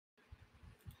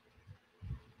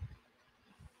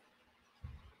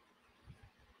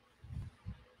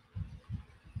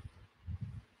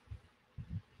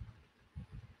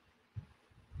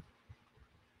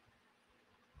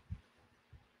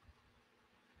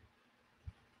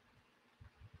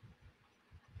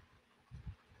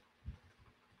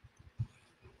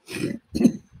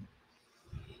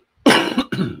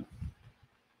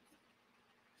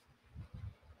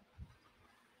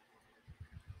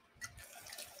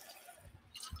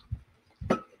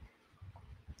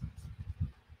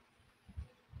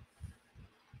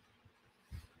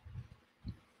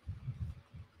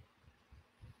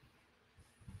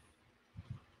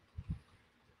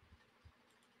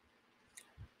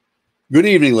Good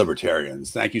evening,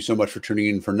 Libertarians. Thank you so much for tuning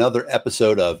in for another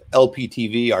episode of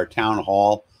LPTV, our town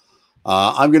hall.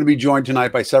 I'm going to be joined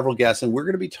tonight by several guests, and we're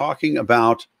going to be talking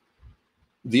about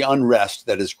the unrest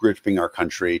that is gripping our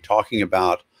country, talking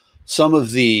about some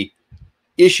of the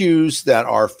issues that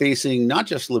are facing not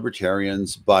just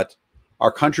libertarians, but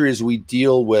our country as we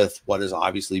deal with what is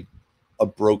obviously a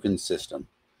broken system.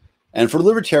 And for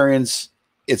libertarians,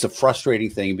 it's a frustrating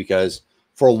thing because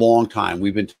for a long time,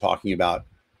 we've been talking about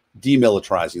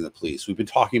demilitarizing the police. We've been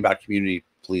talking about community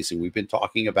policing. We've been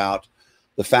talking about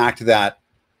the fact that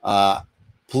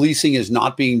policing is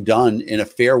not being done in a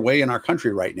fair way in our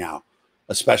country right now,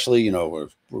 especially,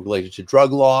 related to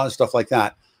drug laws, stuff like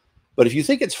that. But if you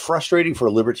think it's frustrating for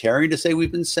a libertarian to say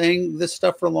we've been saying this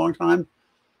stuff for a long time,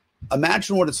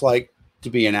 imagine what it's like to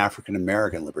be an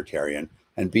African-American libertarian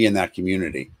and be in that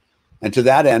community. And to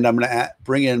that end, I'm going to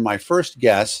bring in my first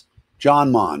guest,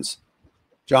 John Monds.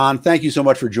 John, thank you so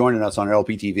much for joining us on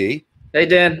LPTV. Hey,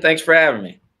 Dan. Thanks for having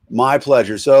me. My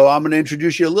pleasure. So I'm going to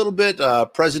introduce you a little bit.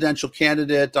 Presidential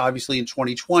candidate, obviously in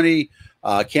 2020,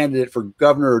 candidate for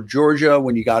governor of Georgia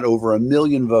when you got over 1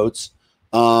 million votes.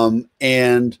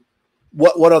 And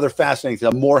what other fascinating thing?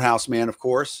 A Morehouse man, of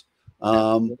course.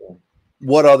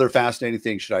 What other fascinating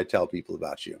things should I tell people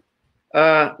about you?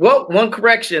 Well, one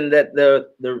correction, that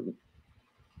the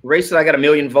race that I got 1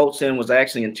 million votes in was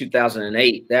actually in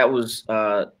 2008. That was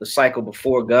the cycle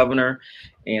before governor,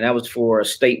 and that was for a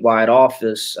statewide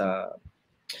office.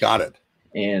 Got it.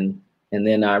 And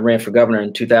then I ran for governor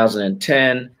in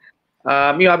 2010.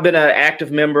 I've been an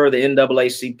active member of the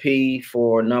NAACP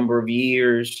for a number of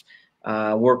years.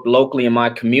 Worked locally in my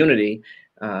community,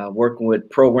 working with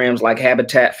programs like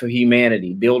Habitat for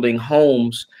Humanity, building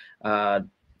homes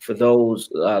for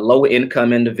those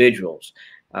low-income individuals.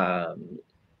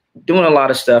 Doing a lot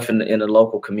of stuff in the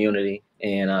local community,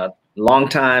 and a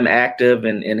longtime active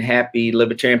and happy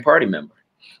Libertarian Party member.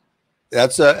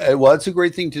 That's a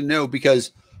great thing to know,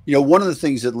 because one of the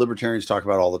things that libertarians talk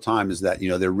about all the time is that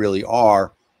there really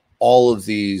are all of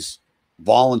these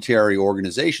voluntary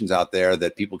organizations out there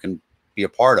that people can be a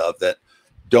part of that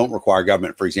don't require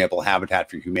government. For example,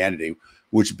 Habitat for Humanity,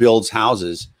 which builds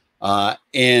houses,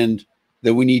 and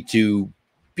that we need to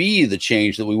be the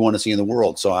change that we want to see in the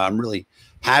world. So I'm really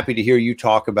happy to hear you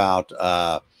talk about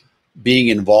being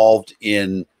involved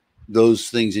in those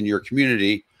things in your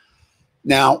community.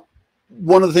 Now,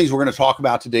 one of the things we're going to talk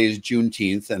about today is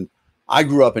Juneteenth. And I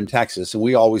grew up in Texas, and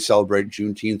we always celebrate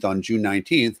Juneteenth on June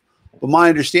 19th. But my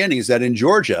understanding is that in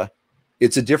Georgia,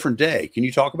 it's a different day. Can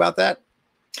you talk about that?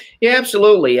 Yeah,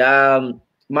 absolutely.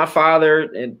 My father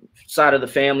and side of the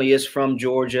family is from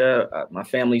Georgia. My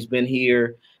family's been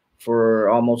here for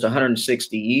almost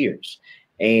 160 years.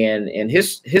 And in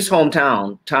his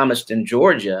hometown, Thomaston,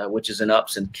 Georgia, which is in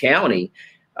Upson County,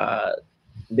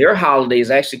 their holiday is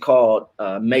actually called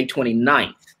May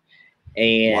 29th.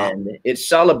 And wow. It's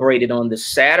celebrated on the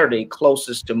Saturday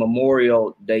closest to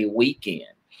Memorial Day weekend.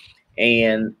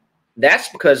 And that's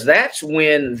because that's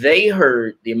when they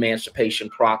heard the Emancipation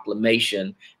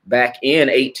Proclamation back in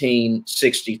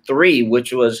 1863,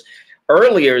 which was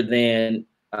earlier than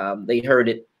they heard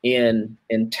it in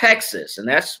Texas. And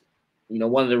that's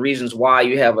one of the reasons why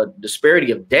you have a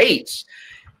disparity of dates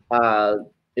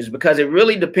is because it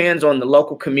really depends on the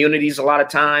local communities a lot of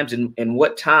times and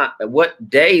what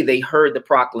day they heard the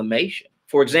proclamation.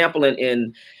 For example,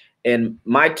 in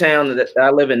my town that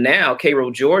I live in now,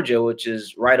 Cairo, Georgia, which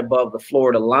is right above the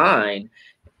Florida line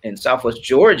in Southwest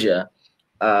Georgia,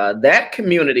 that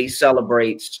community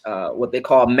celebrates what they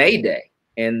call May Day,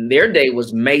 and their day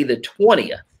was May the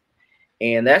 20th.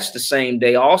 And that's the same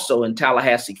day also in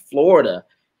Tallahassee, Florida,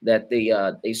 that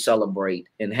they celebrate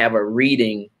and have a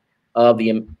reading of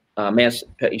the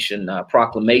Emancipation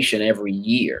Proclamation every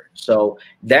year. So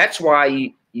that's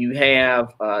why you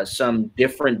have some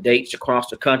different dates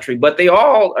across the country, but they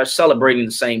all are celebrating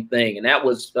the same thing. And that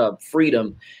was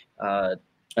freedom, at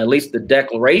least the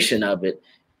declaration of it,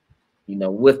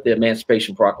 with the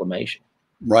Emancipation Proclamation.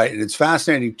 Right. And it's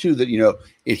fascinating, too, that,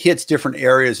 it hits different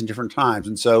areas and different times.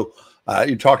 And so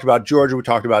you talked about Georgia. We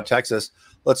talked about Texas.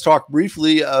 Let's talk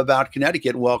briefly about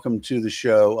Connecticut. Welcome to the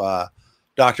show,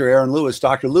 Dr. Aaron Lewis.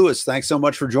 Dr. Lewis, thanks so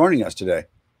much for joining us today.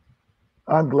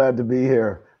 I'm glad to be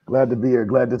here. Glad to be here.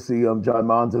 Glad to see John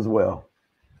Monds as well.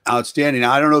 Outstanding.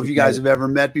 Now, I don't know if you guys have ever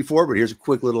met before, but here's a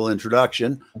quick little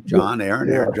introduction. John, Aaron,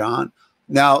 yeah. Aaron, John.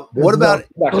 Now, what about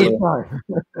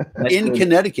in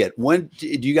Connecticut? When do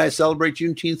you guys celebrate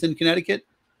Juneteenth in Connecticut?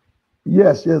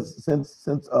 Yes, since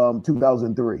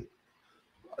 2003.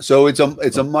 So it's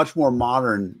a much more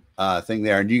modern thing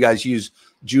there. And do you guys use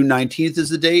June 19th as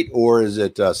the date, or is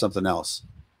it something else?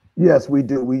 Yes, we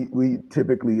do. We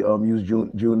typically use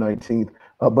June 19th,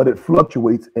 but it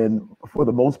fluctuates, and for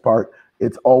the most part,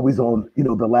 it's always on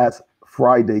the last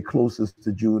Friday closest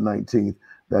to June 19th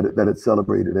that it's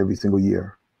celebrated every single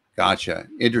year. Gotcha.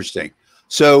 Interesting.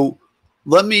 So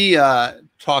let me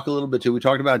talk a little bit too. We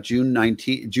talked about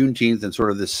Juneteenth, and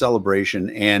sort of this celebration,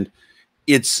 and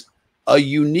it's a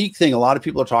unique thing. A lot of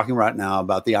people are talking right now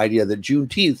about the idea that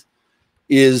Juneteenth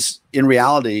is in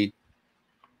reality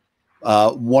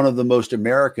one of the most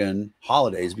American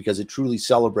holidays because it truly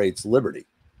celebrates liberty.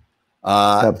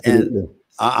 And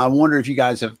I wonder if you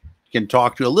guys can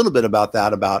talk to a little bit about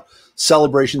that, about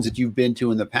celebrations that you've been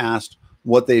to in the past,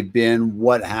 what they've been,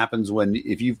 what happens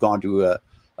if you've gone to a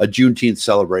Juneteenth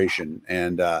celebration.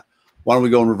 And why don't we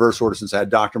go in reverse order, since I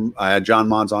had John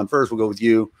Monds on first. We'll go with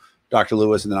you, Dr.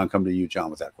 Lewis, and then I'll come to you, John,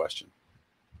 with that question.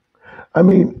 I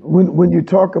mean, when you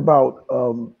talk about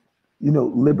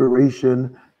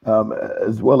liberation,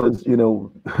 as well as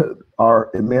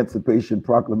our Emancipation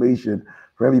Proclamation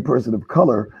for every person of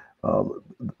color,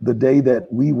 the day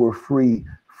that we were free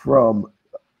from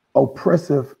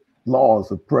oppressive laws,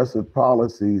 oppressive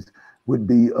policies, would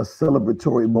be a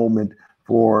celebratory moment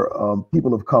for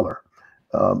people of color.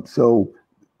 So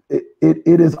it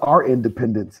is our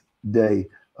Independence Day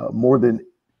more than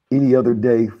any other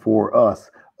day for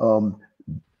us.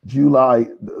 July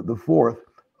the 4th,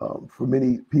 for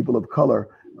many people of color,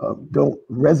 don't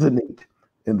resonate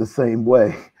in the same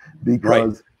way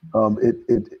because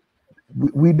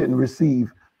we didn't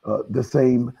receive the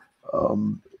same.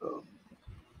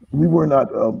 We were not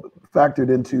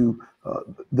factored into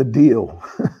the deal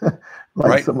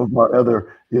like some of our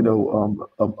other,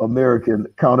 American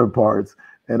counterparts,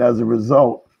 and as a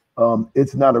result,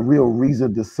 it's not a real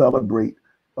reason to celebrate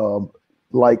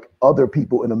like other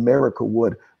people in America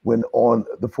would. When on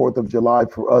the 4th of July,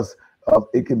 for us,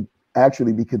 it can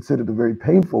actually be considered a very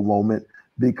painful moment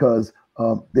because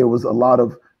there was a lot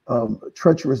of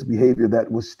treacherous behavior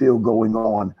that was still going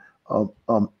on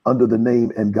under the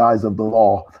name and guise of the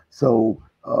law. So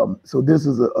this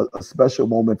is a special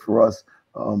moment for us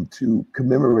to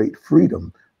commemorate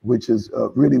freedom, which is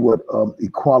really what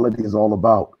equality is all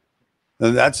about.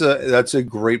 And that's a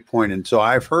great point. And so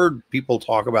I've heard people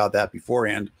talk about that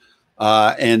beforehand,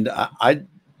 and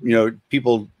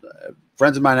people,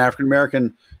 friends of mine, African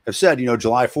American, have said,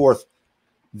 July 4th,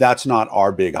 that's not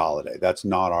our big holiday. That's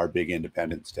not our big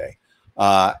Independence Day.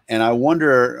 And I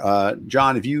wonder,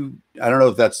 John, I don't know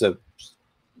if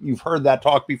you've heard that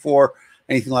talk before,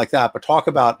 anything like that, but talk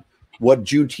about what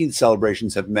Juneteenth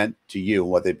celebrations have meant to you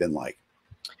and what they've been like.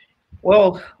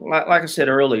 Well, like I said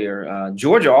earlier,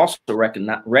 Georgia also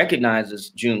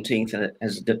recognizes Juneteenth, and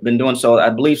has been doing so,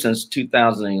 I believe, since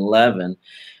 2011.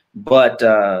 But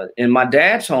in my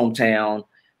dad's hometown,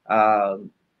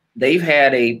 they've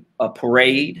had a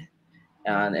parade,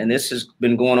 and this has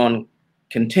been going on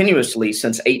continuously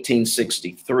since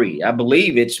 1863. I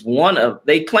believe it's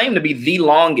they claim to be the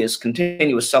longest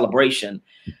continuous celebration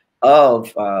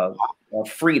of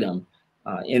freedom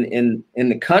in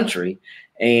the country.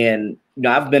 And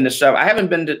I've been to several. I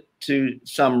haven't been to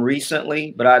some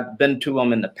recently, but I've been to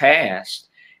them in the past.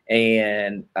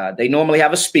 And they normally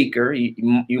have a speaker.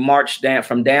 You march down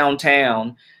from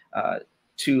downtown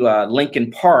to Lincoln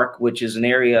Park, which is an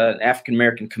area, an African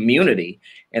American community,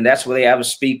 and that's where they have a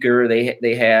speaker.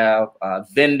 They have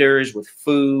vendors with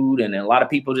food, and a lot of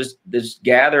people just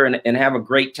gather and have a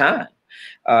great time.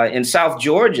 In South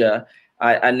Georgia,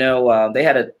 I know they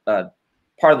had a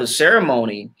part of the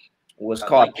ceremony was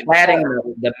called platting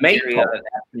the maypole of the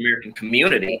African American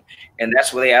community, and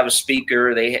that's where they have a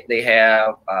speaker. They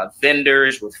have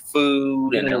vendors with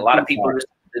food, and a lot of people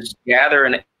just gather.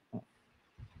 And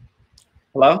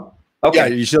hello, okay, yeah,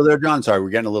 you still there, John? Sorry,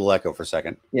 we're getting a little echo for a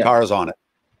second. Yeah. Tara's on it.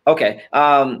 Okay,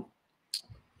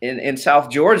 in South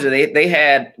Georgia, they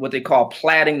had what they call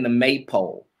platting the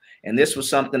maypole, and this was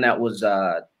something that was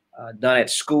done at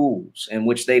schools, in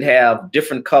which they'd have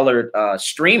different colored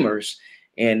streamers.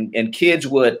 And kids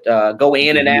would go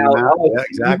in and out. Yeah,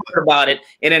 exactly. About it,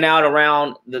 in and out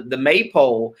around the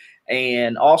maypole,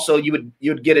 and also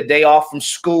you'd get a day off from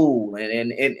school,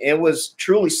 and it was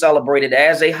truly celebrated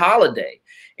as a holiday.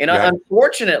 And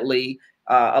unfortunately,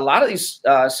 a lot of these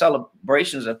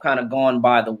celebrations have kind of gone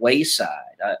by the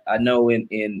wayside. I know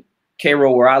in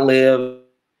Cairo, where I live,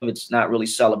 it's not really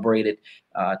celebrated.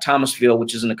 Thomasville,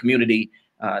 which is in the community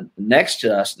next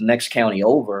to us, the next county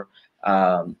over.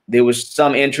 There was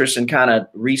some interest in kind of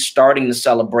restarting the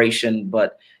celebration,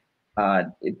 but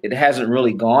it hasn't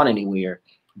really gone anywhere.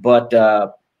 But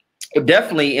it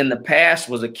definitely in the past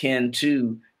was akin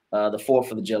to the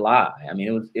 4th of July. I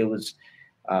mean, it was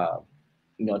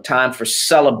time for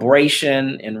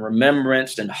celebration and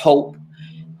remembrance and hope,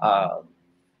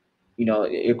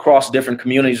 across different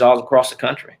communities all across the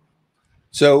country.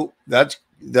 So thank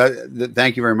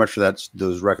you very much for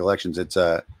those recollections. It's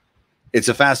a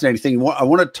fascinating thing. I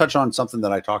want to touch on something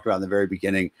that I talked about in the very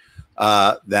beginning,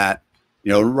 that,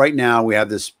 right now we have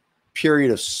this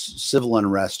period of civil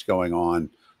unrest going on.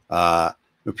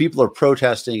 People are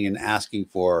protesting and asking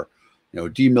for,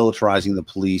 demilitarizing the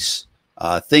police,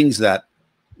 things that,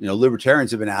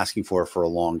 libertarians have been asking for a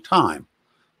long time,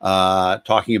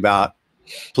 talking about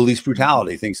police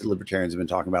brutality, things that libertarians have been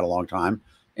talking about a long time.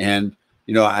 And,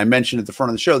 I mentioned at the front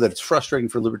of the show that it's frustrating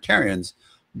for libertarians,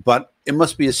 but it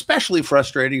must be especially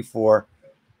frustrating for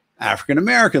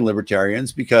African-American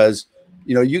libertarians because,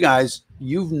 you guys,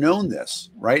 you've known this,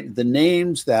 right? The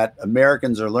names that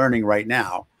Americans are learning right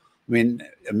now. I mean,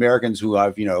 Americans who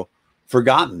have,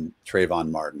 forgotten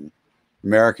Trayvon Martin,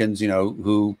 Americans,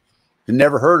 who had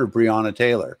never heard of Breonna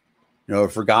Taylor,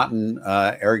 have forgotten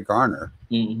Eric Garner,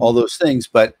 all those things.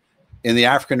 But in the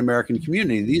African-American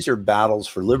community, these are battles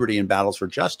for liberty and battles for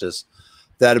justice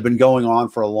that have been going on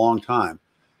for a long time.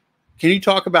 Can you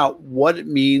talk about what it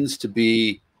means to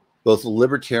be both a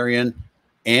libertarian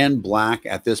and Black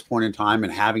at this point in time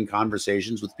and having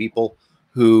conversations with people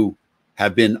who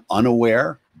have been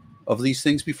unaware of these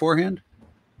things beforehand?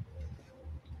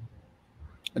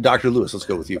 Dr. Lewis, let's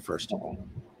go with you first.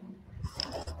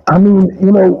 I mean,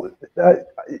 that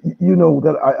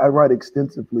I write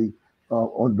extensively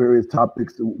on various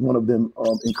topics. One of them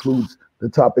includes the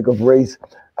topic of race.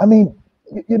 I mean,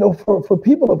 for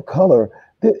people of color,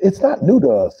 it's not new to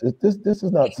us. This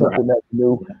is not something that's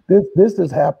new. This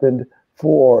has happened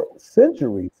for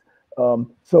centuries.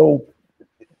 So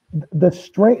the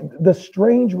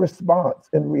strange response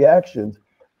and reactions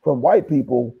from white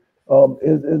people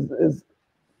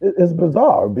is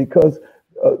bizarre because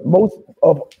most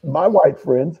of my white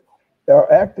friends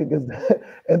are acting as,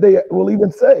 and they will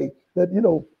even say that,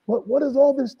 what is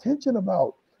all this tension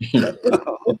about?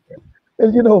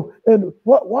 And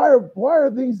why are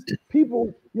these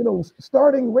people,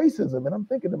 starting racism? And I'm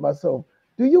thinking to myself,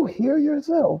 do you hear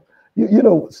yourself?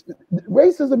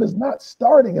 Racism is not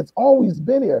starting, it's always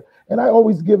been here. And I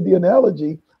always give the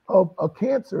analogy of a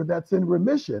cancer that's in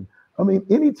remission. I mean,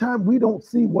 anytime we don't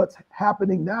see what's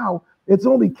happening now, it's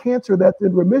only cancer that's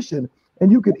in remission.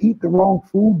 And you could eat the wrong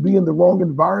food, be in the wrong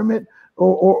environment,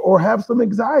 or have some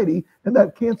anxiety, and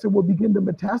that cancer will begin to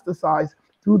metastasize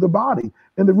through the body.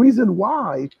 And the reason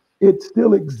why it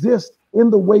still exists in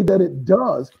the way that it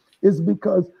does is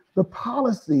because the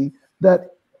policy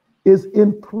that is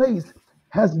in place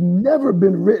has never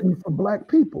been written for Black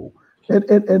people.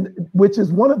 And which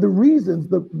is one of the reasons,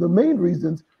 the main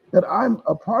reasons that I'm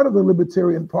a part of the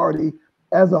Libertarian Party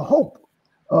as a hope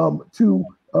to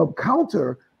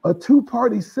counter a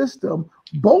two-party system,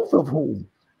 both of whom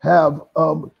have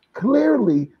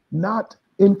clearly not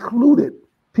included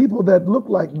people that look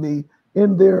like me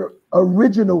in their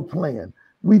original plan.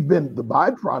 We've been the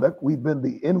byproduct, we've been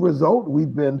the end result,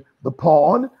 we've been the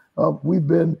pawn, we've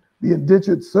been the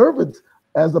indentured servants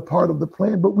as a part of the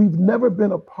plan, but we've never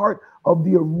been a part of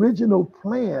the original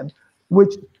plan,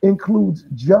 which includes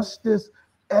justice,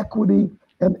 equity,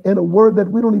 and a word that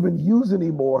we don't even use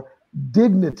anymore,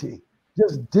 dignity,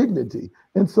 just dignity.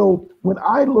 And so when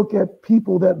I look at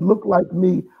people that look like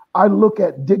me, I look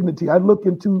at dignity. I look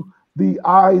into the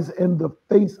eyes and the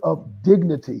face of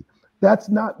dignity. That's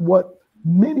not what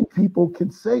many people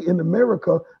can say in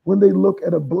America when they look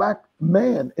at a Black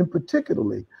man in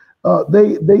particularly.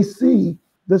 They see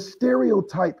the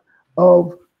stereotype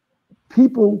of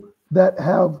people that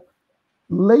have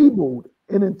labeled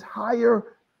an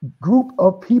entire group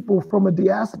of people from a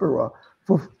diaspora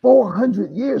for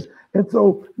 400 years. And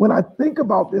so when I think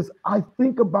about this, I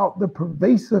think about the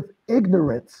pervasive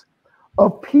ignorance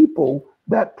of people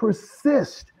that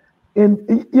persist in,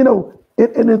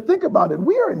 and then think about it.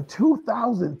 We are in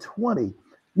 2020.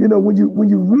 When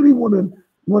you really want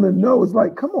to know, it's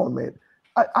like, come on, man.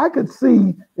 I could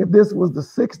see if this was the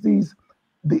 60s,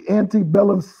 the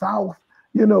antebellum South,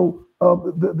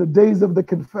 the days of the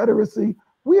Confederacy.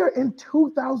 We are in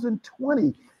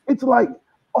 2020. It's like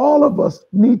all of us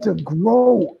need to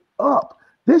grow up.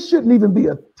 This shouldn't even be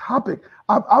a topic.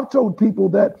 I've told people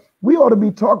that we ought to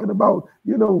be talking about,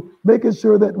 making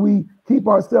sure that we keep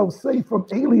ourselves safe from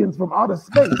aliens from outer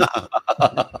space.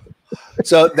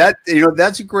 So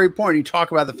that's a great point. You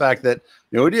talk about the fact that,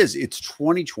 it's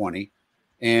 2020.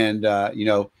 And,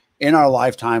 in our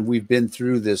lifetime, we've been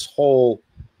through this whole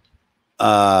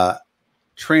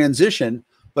transition.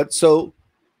 But so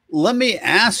let me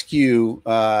ask you,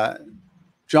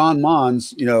 John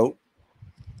Monds,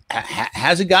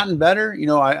 has it gotten better? You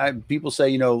know, people say,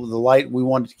 you know, the light, we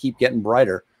want it to keep getting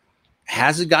brighter.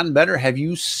 Has it gotten better? Have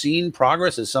you seen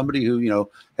progress as somebody who, you know,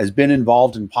 has been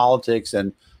involved in politics,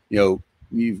 and, you know,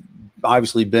 you've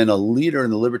obviously been a leader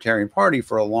in the Libertarian Party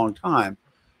for a long time?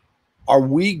 Are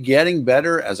we getting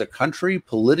better as a country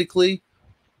politically?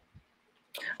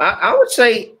 I would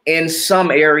say in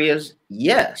some areas,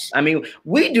 yes. I mean,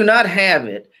 we do not have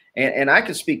it, and I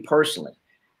can speak personally.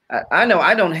 I know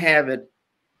I don't have it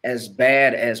as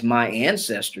bad as my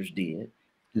ancestors did.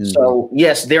 Mm-hmm. So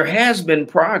yes, there has been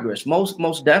progress,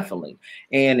 most definitely,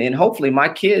 and hopefully my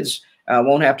kids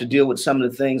won't have to deal with some of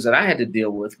the things that I had to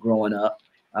deal with growing up,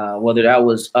 whether that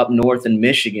was up north in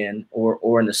Michigan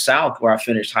or in the South where I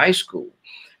finished high school.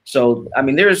 So I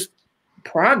mean, there's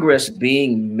progress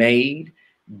being made,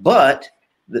 but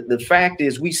the fact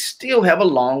is we still have a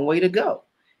long way to go.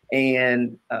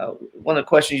 And one of the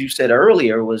questions you said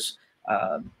earlier was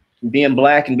being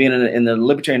Black and being in the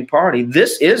Libertarian Party.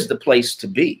 This is the place to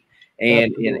be,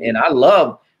 and I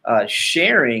love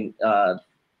sharing,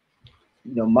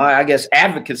 you know, my, I guess,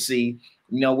 advocacy,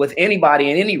 you know, with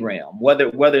anybody in any realm,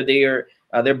 whether they're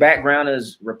their background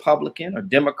is Republican or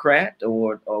Democrat,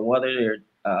 or whether they're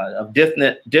of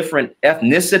different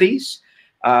ethnicities,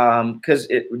 because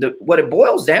what it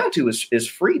boils down to is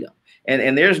freedom,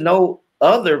 and there's no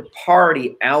other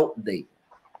party out there.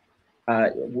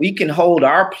 We can hold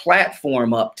our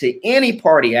platform up to any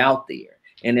party out there,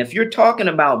 and if you're talking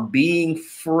about being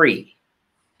free,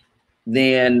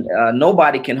 then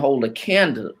nobody can hold a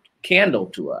candle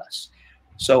to us.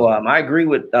 So I agree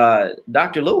with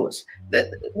Dr. Lewis that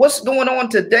what's going on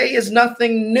today is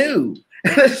nothing new.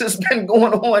 This has been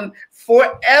going on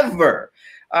forever.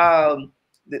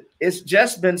 It's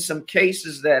just been some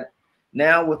cases that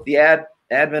now, with the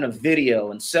advent of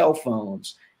video and cell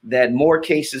phones, that more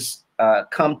cases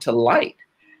come to light.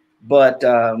 But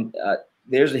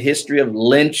there's a history of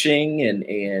lynching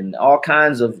and all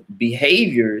kinds of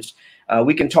behaviors.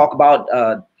 We can talk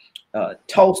about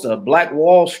Tulsa, Black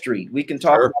Wall Street. We can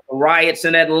talk about the riots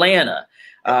in Atlanta.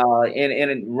 And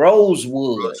in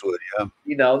Rosewood, yeah.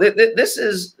 You know, this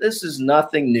is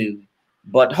nothing new,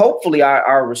 but hopefully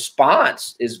our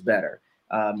response is better.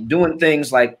 Doing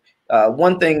things like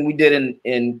one thing we did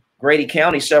in Grady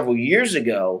County several years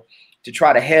ago to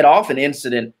try to head off an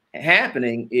incident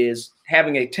happening is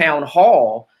having a town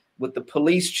hall with the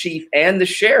police chief and the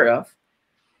sheriff,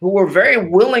 who were very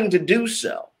willing to do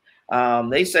so.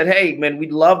 They said, hey, man,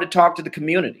 we'd love to talk to the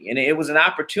community. And it was an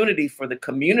opportunity for the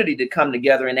community to come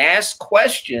together and ask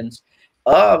questions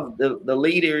of the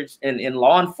leaders in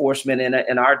law enforcement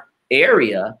in our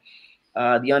area.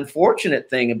 The unfortunate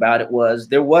thing about it was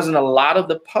there wasn't a lot of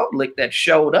the public that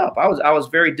showed up. I was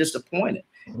very disappointed,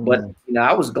 but you know,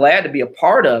 I was glad to be a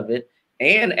part of it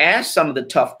and ask some of the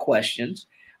tough questions.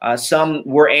 Some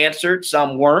were answered,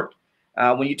 some weren't.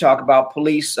 When you talk about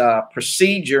police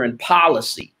procedure and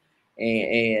policy,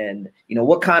 and you know,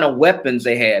 what kind of weapons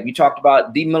they have. You talked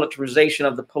about demilitarization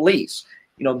of the police.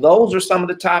 You know, those are some of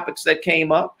the topics that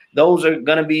came up. Those are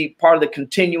going to be part of the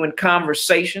continuing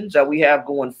conversations that we have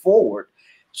going forward.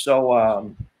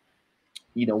 So,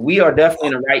 you know, we are definitely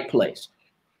in the right place.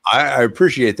 I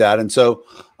appreciate that. And so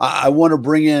I want to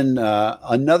bring in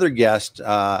another guest.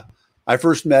 I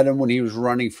first met him when he was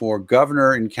running for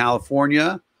governor in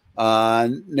California,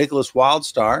 Nickolas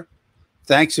Wildstar.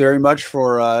 Thanks very much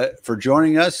for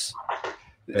joining us.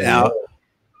 Now,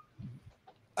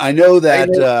 I know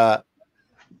that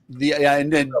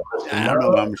and then I don't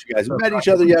know how much you guys have met each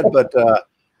other yet, but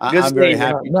I'm very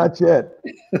happy. Not yet.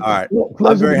 All right,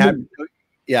 I'm very happy.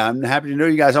 Yeah, I'm happy to know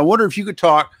you guys. I wonder if you could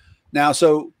talk now.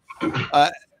 So,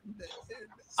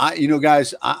 you know,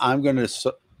 guys, I'm going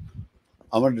to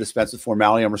dispense with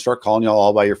formality. I'm going to start calling y'all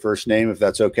all by your first name, if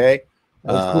that's okay.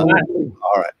 That's cool.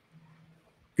 All right.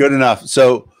 Good enough.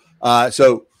 So,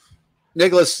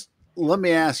 Nickolas, let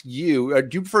me ask you: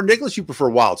 do you prefer Nickolas? You prefer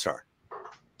Wildstar?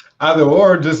 Either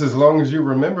or, just as long as you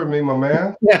remember me, my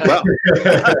man. Well,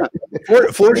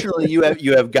 fortunately, you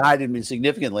have guided me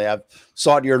significantly. I've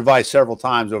sought your advice several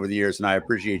times over the years, and I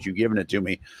appreciate you giving it to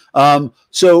me.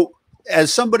 So,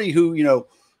 as somebody who, you know,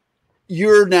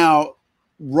 you're now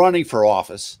running for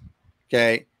office,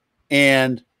 okay,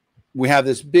 and we have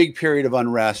this big period of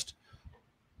unrest.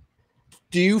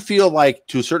 Do you feel like,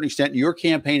 to a certain extent, your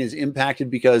campaign is impacted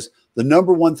because the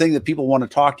number one thing that people want to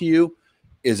talk to you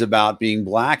is about being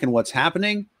Black and what's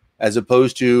happening, as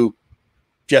opposed to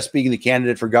just being the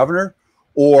candidate for governor?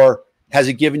 Or has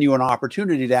it given you an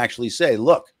opportunity to actually say,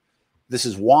 look, this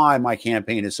is why my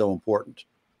campaign is so important?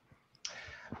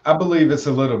 I believe it's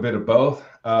a little bit of both.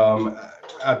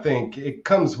 I think it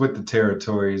comes with the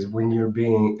territories when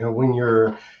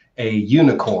you're a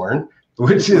unicorn,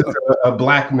 which is a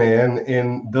black man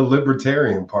in the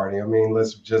Libertarian Party. I mean,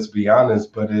 let's just be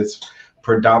honest, but it's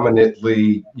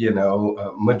predominantly,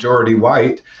 majority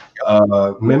white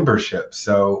membership.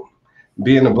 So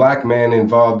being a black man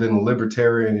involved in the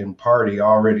Libertarian Party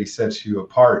already sets you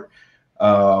apart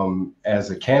as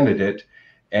a candidate.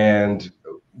 And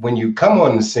when you come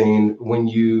on the scene, when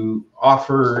you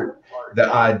offer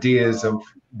the ideas of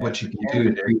what you can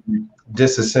do to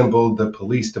disassemble the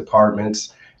police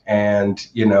departments and,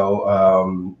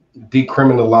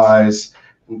 decriminalize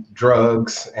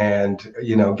drugs and,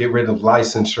 get rid of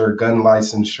licensure, gun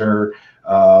licensure,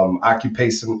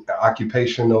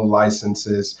 occupational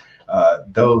licenses,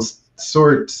 those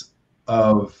sorts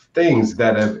of things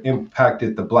that have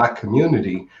impacted the black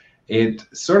community, it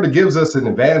sort of gives us an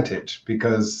advantage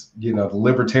because, the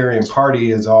Libertarian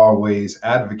Party has always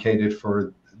advocated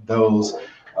for those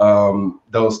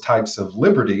types of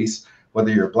liberties,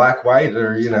 whether you're black, white,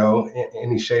 or,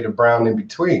 any shade of brown in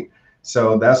between.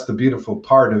 So that's the beautiful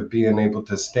part of being able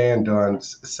to stand on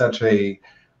such a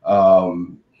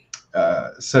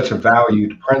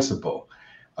valued principle.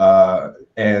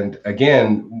 And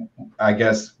again, I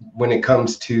guess when it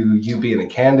comes to you being a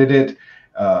candidate,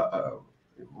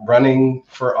 running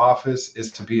for office,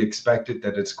 is to be expected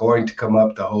that it's going to come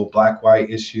up, the whole black-white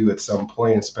issue at some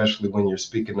point, especially when you're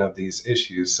speaking of these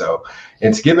issues. So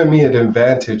it's given me an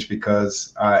advantage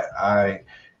because I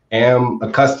am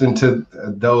accustomed to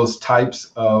those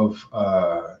types of,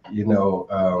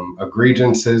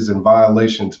 egregiances and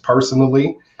violations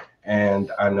personally.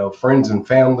 And I know friends and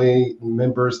family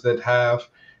members that have.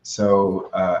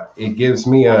 So it gives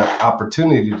me an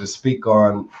opportunity to speak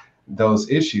on those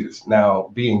issues.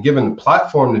 Now, being given the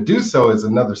platform to do so is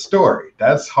another story.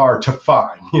 That's hard to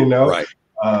find, Right.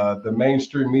 The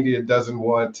mainstream media doesn't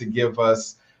want to give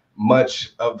us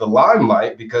much of the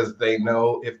limelight because they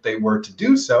know if they were to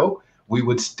do so, we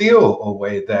would steal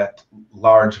away that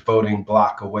large voting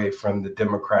block away from the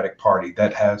Democratic Party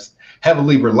that has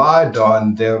heavily relied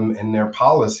on them and their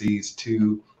policies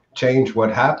to change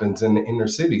what happens in the inner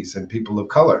cities and people of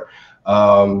color.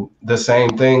 The same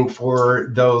thing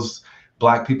for those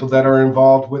black people that are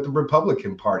involved with the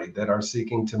Republican Party that are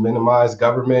seeking to minimize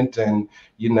government and,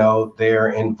 their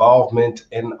involvement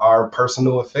in our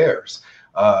personal affairs,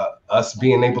 us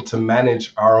being able to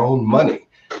manage our own money.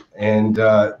 And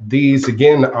these,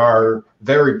 again, are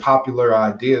very popular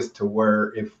ideas to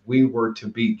where if we were to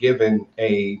be given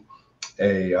a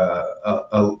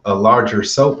larger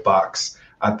soapbox,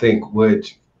 I think would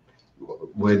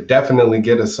definitely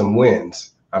get us some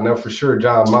wins. I know for sure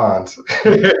John Monds.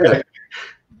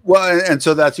 Well, and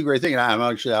so that's a great thing. And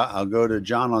I'll go to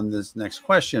John on this next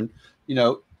question.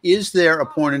 Is there a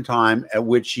point in time at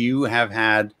which you have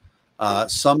had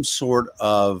some sort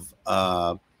of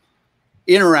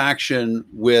interaction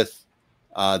with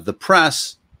the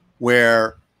press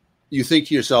where you think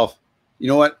to yourself, you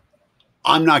know what,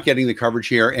 I'm not getting the coverage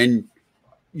here. And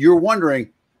you're wondering,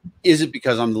 is it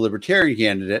because I'm the Libertarian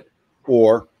candidate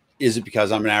or is it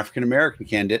because I'm an African-American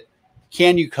candidate?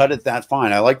 Can you cut it that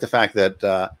fine? I like the fact that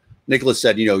Nickolas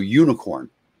said, unicorn.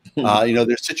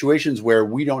 There's situations where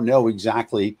we don't know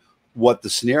exactly what the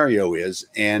scenario is,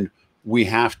 and we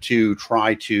have to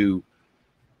try to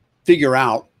figure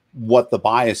out what the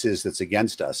bias is that's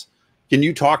against us. Can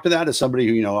you talk to that as somebody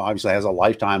who, obviously has a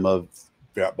lifetime of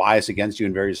bias against you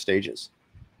in various stages?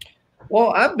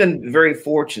 Well, I've been very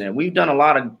fortunate. We've done a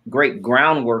lot of great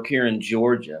groundwork here in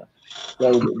Georgia.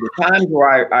 So the times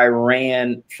where I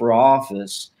ran for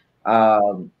office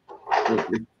 5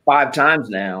 times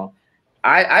now,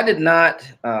 I did not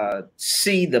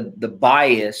see the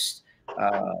bias,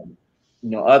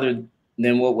 other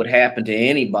than what would happen to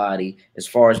anybody as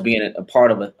far as being a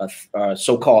part of a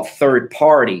so-called third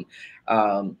party.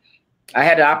 I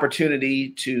had the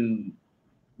opportunity to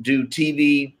do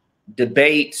TV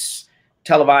debates,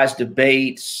 televised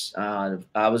debates.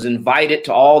 I was invited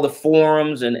to all the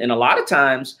forums, and a lot of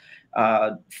times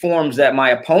forums that my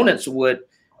opponents would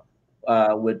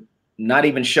not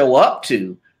even show up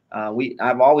to.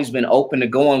 I've always been open to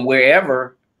going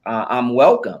wherever I'm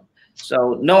welcome.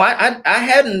 So no, I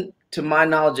hadn't, to my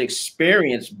knowledge,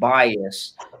 experienced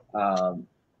bias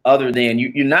other than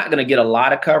you're not going to get a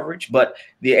lot of coverage. But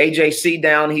the AJC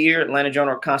down here, Atlanta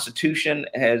Journal-Constitution,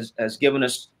 has given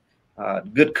us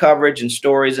good coverage and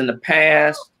stories in the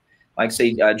past. Like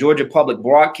say, Georgia Public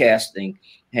Broadcasting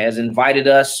has invited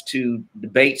us to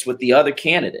debates with the other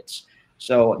candidates.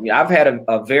 So I've had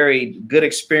a very good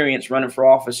experience running for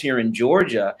office here in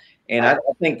Georgia. And I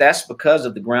think that's because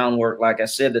of the groundwork, like I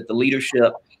said, that the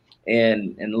leadership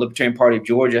and the Libertarian Party of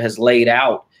Georgia has laid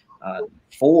out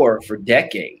for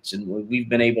decades, and we've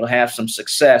been able to have some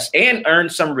success and earn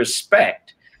some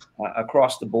respect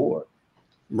across the board.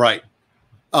 Right.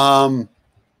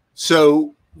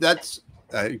 So that's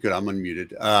good. I'm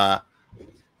unmuted.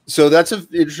 So that's an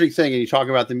interesting thing. And you talk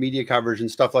about the media coverage and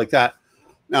stuff like that.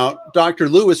 Now, Dr.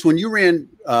 Lewis, when you ran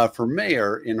for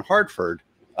mayor in Hartford,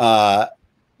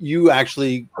 you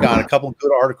actually got a couple of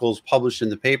good articles published in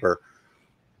the paper.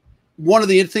 One of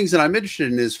the things that I'm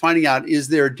interested in is finding out, is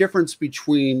there a difference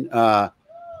between,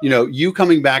 you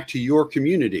coming back to your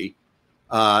community?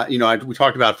 We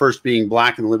talked about first being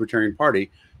Black in the Libertarian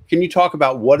Party. Can you talk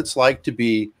about what it's like to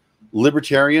be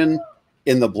libertarian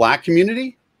in the Black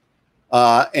community?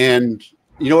 And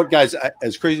you know what, guys,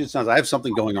 as crazy as it sounds, I have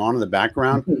something going on in the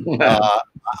background.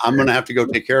 I'm going to have to go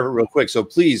take care of it real quick. So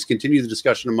please continue the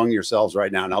discussion among yourselves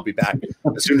right now, and I'll be back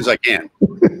as soon as I can.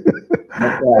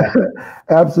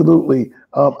 Absolutely.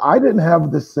 I didn't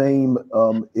have the same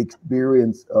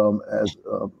experience as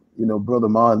Brother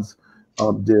Monds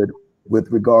did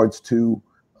with regards to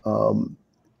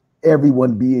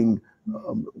everyone being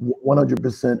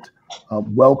 100%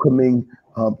 welcoming,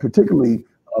 particularly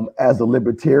as a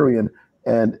libertarian.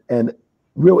 And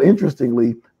real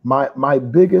interestingly, my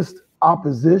biggest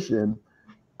opposition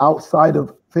outside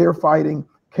of fair fighting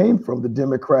came from the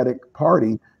Democratic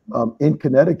Party in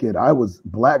Connecticut. I was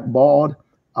blackballed.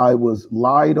 I was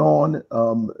lied on.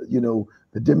 The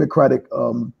Democratic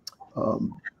town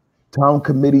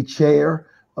committee chair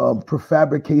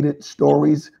prefabricated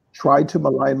stories, tried to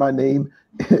malign my name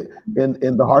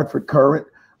in the Hartford Current.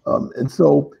 And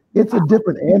so it's a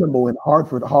different animal in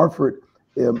Hartford. Hartford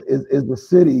is the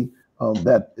city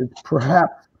that is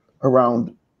perhaps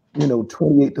around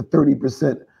 28 to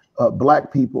 30%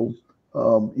 Black people,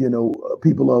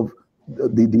 people of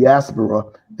the diaspora,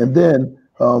 and then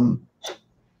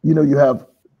you have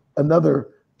another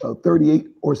 38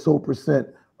 or so percent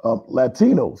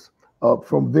Latinos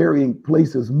from varying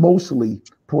places, mostly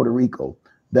Puerto Rico,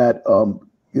 that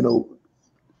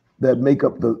that make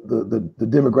up the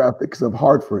demographics of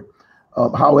Hartford.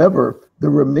 However, the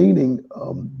remaining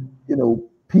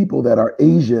people that are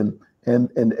Asian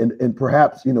and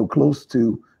perhaps close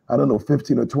to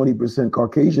 15 or 20%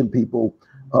 Caucasian people,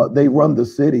 they run the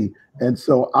city. And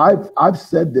so I've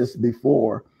said this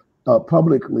before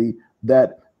publicly,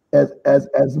 that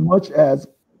as much as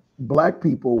Black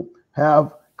people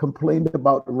have complained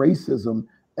about racism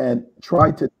and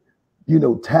tried to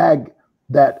tag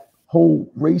that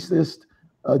whole racist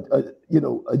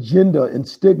agenda and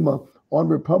stigma on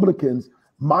Republicans,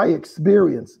 my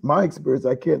experience,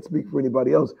 I can't speak for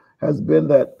anybody else, has been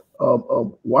that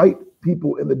white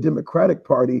people in the Democratic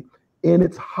Party in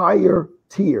its higher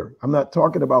tier, I'm not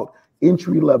talking about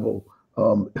entry level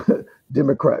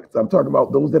Democrats, I'm talking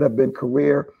about those that have been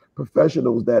career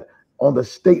professionals, that on the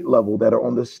state level, that are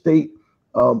on the state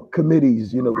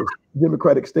committees, the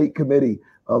Democratic State Committee,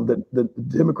 the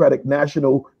Democratic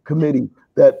National Committee,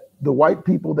 that the white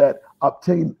people that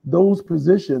obtain those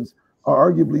positions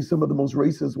are arguably some of the most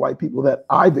racist white people that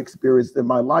I've experienced in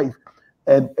my life.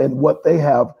 And what they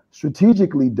have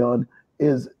strategically done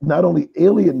is not only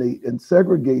alienate and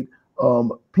segregate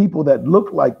people that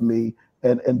look like me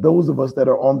and those of us that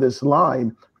are on this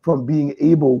line from being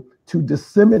able to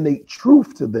disseminate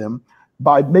truth to them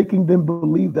by making them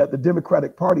believe that the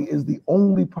Democratic Party is the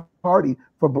only party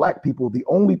for Black people, the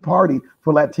only party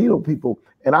for Latino people.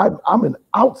 And I'm an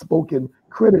outspoken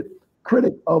critic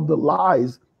of the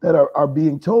lies that are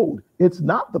being told. It's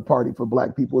not the party for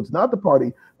Black people. It's not the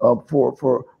party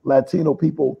for Latino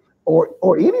people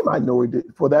or any minority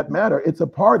for that matter. It's a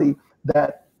party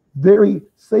that very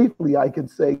safely, I can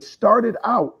say, started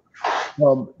out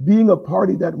being a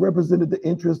party that represented the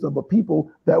interests of a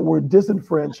people that were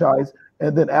disenfranchised.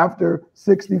 And then after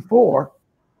 64,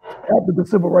 after the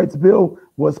Civil Rights Bill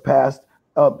was passed,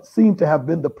 seemed to have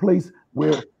been the place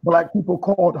where Black people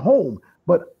called home.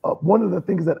 But one of the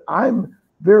things that I'm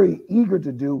very eager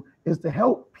to do is to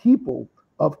help people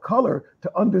of color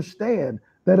to understand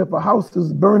that if a house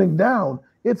is burning down,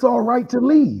 it's all right to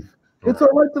leave. It's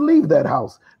all right to leave that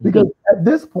house. Because at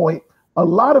this point, a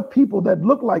lot of people that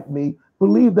look like me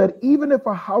believe that even if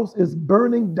a house is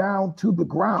burning down to the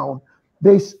ground,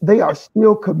 they are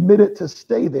still committed to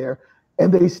stay there,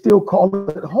 and they still call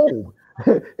it home.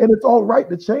 And it's all right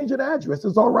to change an address.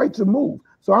 It's all right to move.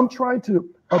 So I'm trying to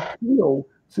appeal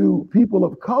to people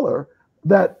of color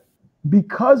that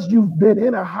because you've been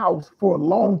in a house for a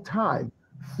long time,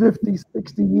 50,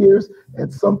 60 years,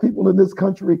 and some people in this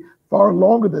country far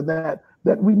longer than that,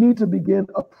 that we need to begin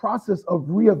a process of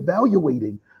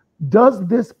reevaluating. Does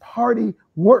this party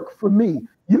work for me?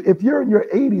 If you're in your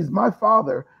 80s, my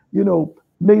father,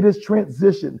 made his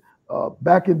transition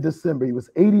back in December. He was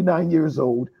 89 years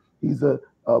old. He's an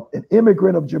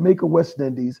immigrant of Jamaica, West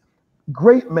Indies.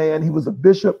 Great man. He was a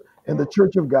bishop in the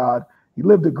Church of God. He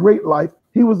lived a great life.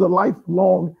 He was a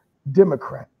lifelong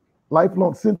Democrat,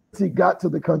 lifelong since he got to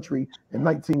the country in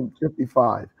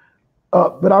 1955.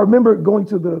 But I remember going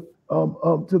to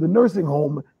the nursing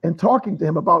home and talking to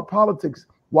him about politics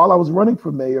while I was running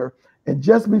for mayor, and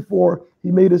just before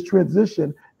he made his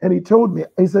transition. And he told me,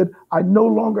 he said, I no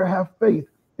longer have faith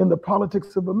in the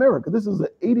politics of America. This is an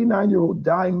 89-year-old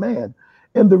dying man.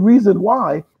 And the reason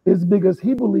why is because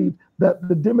he believed that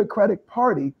the Democratic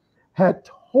Party had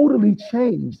totally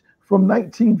changed from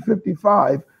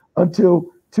 1955 until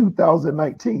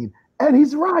 2019. And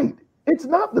he's right. It's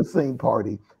not the same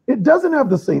party. It doesn't have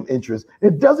the same interest.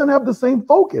 It doesn't have the same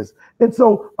focus. And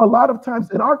so a lot of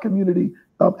times in our community,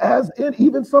 as in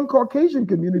even some Caucasian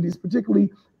communities, particularly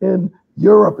in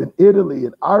Europe and Italy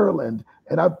and Ireland,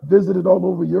 and I've visited all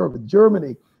over Europe and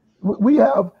Germany, we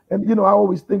have, and I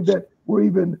always think that we're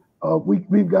even,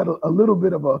 we've got a little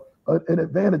bit of an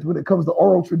advantage when it comes to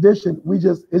oral tradition.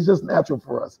 It's just natural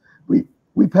for us.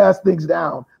 We pass things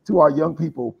down to our young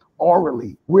people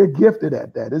orally. We're gifted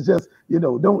at that. It's just,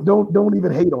 don't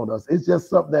even hate on us. It's just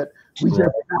something that we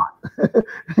just got.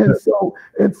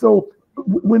 and so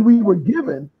when we were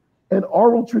given an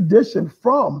oral tradition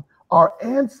from our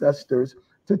ancestors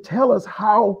to tell us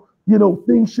how,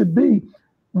 things should be,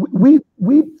 we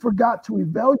forgot to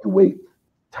evaluate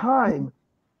time,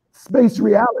 space,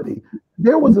 reality.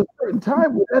 There was a certain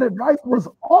time when that advice was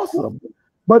awesome,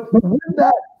 but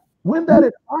when that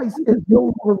advice is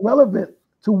no longer relevant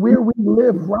to where we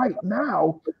live right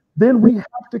now, then we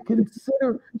have to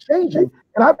consider changing.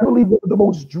 And I believe that the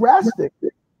most drastic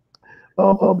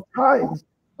times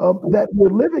that we're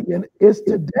living in is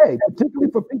today,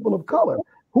 particularly for people of color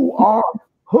who are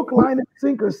hook, line, and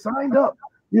sinker signed up,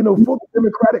 for the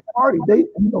Democratic Party. They,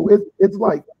 it's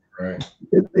like, right.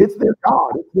 It's their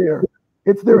God,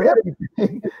 it's their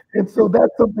everything. And so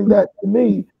that's something that to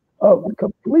me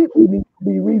completely needs to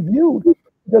be reviewed,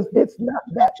 because it's not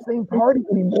that same party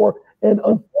anymore. And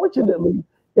unfortunately,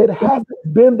 it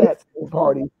hasn't been that same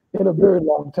party in a very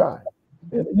long time.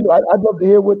 And I'd love to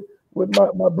hear what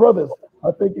my brothers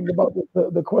are thinking about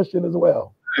the question as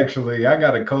well. Actually, I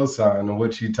got a cosign on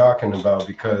what you're talking about,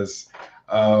 because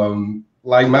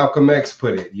like Malcolm X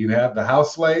put it, you have the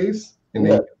house slaves and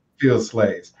then field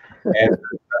slaves. And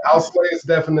the house slaves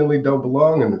definitely don't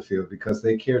belong in the field because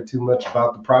they care too much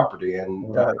about the property.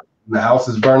 And the house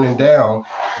is burning down,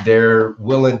 they're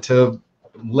willing to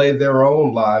lay their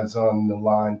own lives on the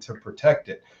line to protect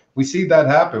it. We see that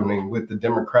happening with the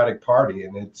Democratic Party,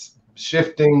 and it's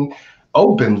shifting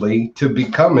openly to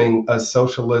becoming a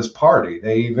socialist party.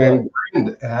 They even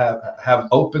have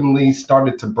openly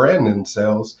started to brand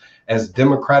themselves as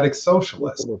democratic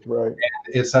socialists. Right. And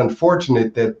it's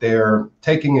unfortunate that they're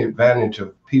taking advantage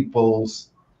of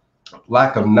people's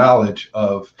lack of knowledge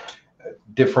of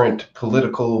different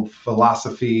political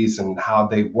philosophies and how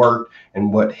they work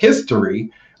and what history,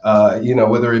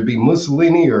 whether it be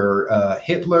Mussolini or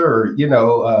Hitler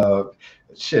or,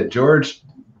 George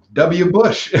W.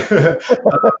 Bush.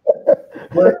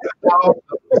 But how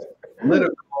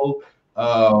political,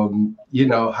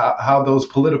 how those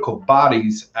political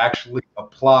bodies actually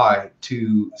apply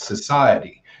to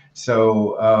society.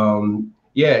 So, I'm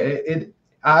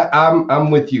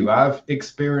with you. I've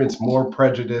experienced more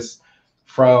prejudice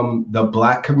from the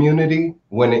Black community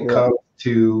when it comes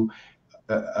to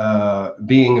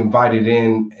being invited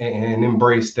in and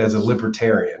embraced as a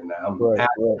libertarian.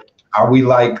 Are we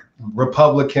like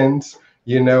Republicans,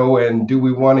 and do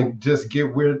we want to just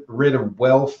get rid of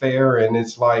welfare? And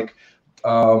it's like,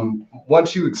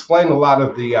 once you explain a lot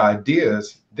of the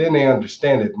ideas, then they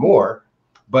understand it more.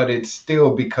 But it's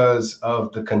still because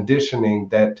of the conditioning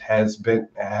that has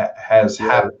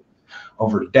happened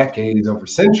over decades, over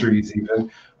centuries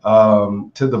even,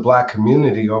 to the Black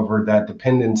community, over that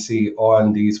dependency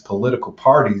on these political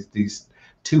parties, these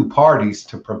two parties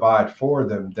to provide for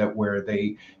them, that where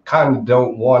they kind of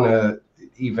don't want to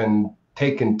even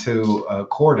take into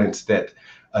accordance that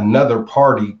another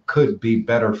party could be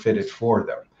better fitted for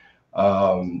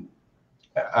them.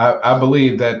 I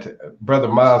believe that Brother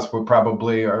Monds would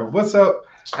probably, or what's up,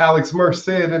 Alex Merced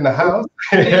in the house.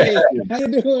 Hey, how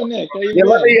you doing, Nick? How you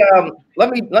doing?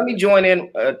 Let me join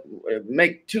in,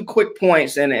 make two quick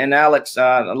points, and Alex,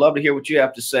 I'd love to hear what you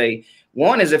have to say.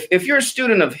 One is, if you're a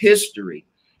student of history,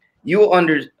 you'll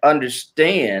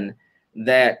understand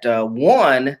that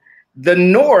the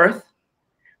North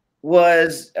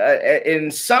was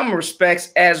in some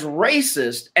respects as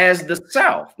racist as the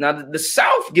South. Now, the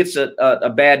South gets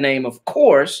a bad name, of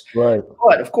course, right?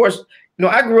 But of course,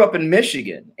 I grew up in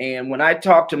Michigan, and when I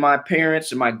talked to my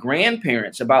parents and my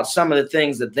grandparents about some of the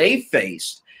things that they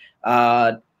faced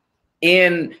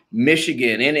in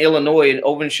Michigan, in Illinois, and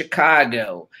over in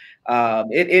Chicago,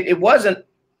 it wasn't,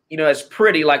 as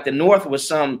pretty. Like the North was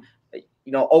some,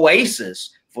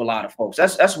 oasis for a lot of folks.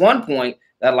 That's one point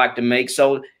that I'd like to make.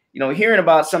 So, hearing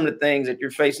about some of the things that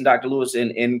you're facing, Dr. Lewis,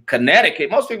 in Connecticut,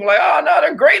 most people are like, oh, no,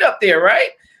 they're great up there, right?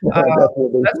 That's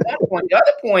one point. The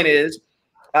other point is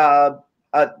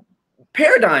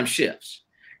paradigm shifts.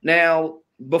 Now,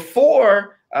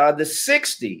 before the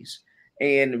 60s,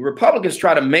 and Republicans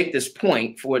try to make this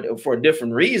point for a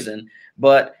different reason,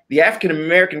 but the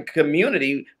African-American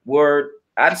community were,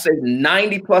 I'd say,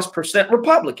 90+%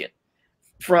 Republican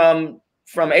from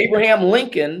Abraham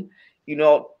Lincoln,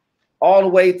 all the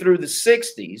way through the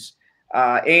 60s.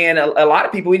 And a lot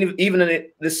of people, even in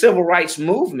the civil rights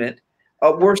movement,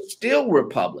 were still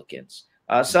Republicans.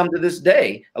 Some to this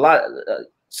day.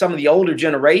 Some of the older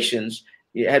generations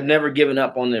have never given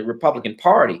up on the Republican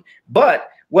Party. But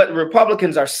what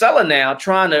Republicans are selling now,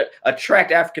 trying to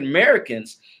attract African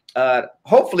Americans,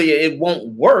 hopefully it won't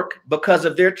work because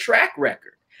of their track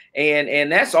record.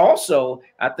 And that's also,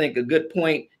 I think, a good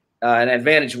point, an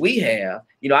advantage we have.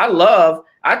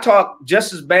 I talk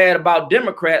just as bad about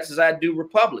Democrats as I do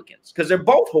Republicans because they're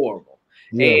both horrible.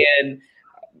 Yeah. And,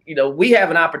 we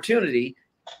have an opportunity,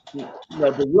 to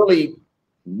really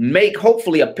make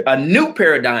hopefully a new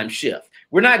paradigm shift.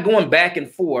 We're not going back and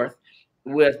forth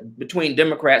between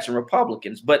Democrats and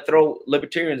Republicans, but throw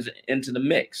libertarians into the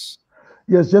mix.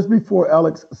 Yes, just before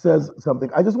Alex says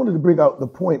something, I just wanted to bring out the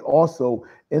point also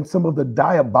in some of the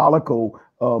diabolical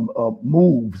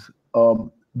moves,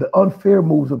 the unfair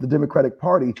moves of the Democratic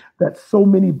Party that so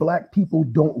many Black people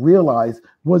don't realize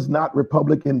was not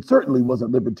Republican, certainly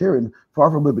wasn't libertarian, far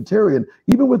from libertarian,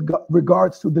 even with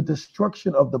regards to the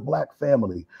destruction of the Black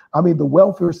family. I mean, the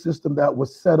welfare system that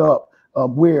was set up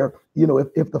where,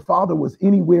 if the father was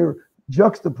anywhere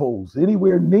juxtaposed,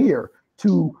 anywhere near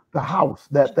to the house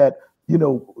that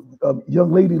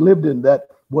young lady lived in, that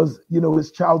was,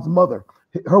 his child's mother,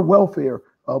 her welfare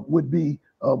would be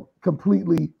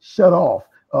completely shut off.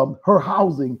 Her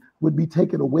housing would be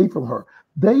taken away from her.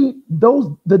 The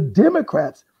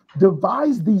Democrats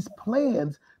devised these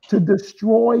plans to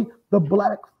destroy the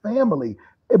Black family.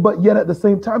 But yet at the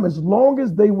same time, as long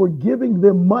as they were giving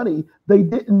them money, they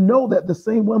didn't know that the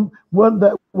same one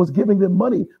that was giving them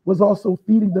money was also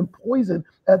feeding them poison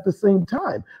at the same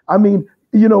time. I mean,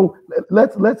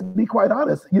 let's be quite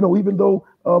honest. Even though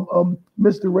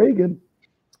Mr. Reagan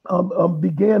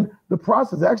began the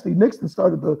process. Actually, Nixon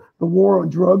started the war on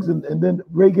drugs, and then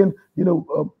Reagan,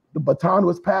 the baton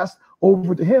was passed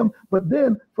over to him. But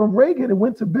then from Reagan, it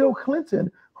went to Bill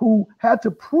Clinton, who had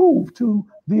to prove to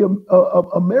the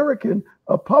American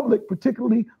public,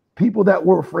 particularly people that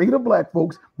were afraid of Black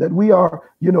folks, that we are,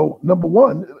 number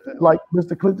one, like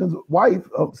Mr. Clinton's wife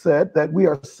said, that we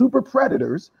are super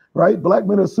predators, right? Black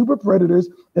men are super predators,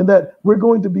 and that we're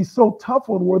going to be so tough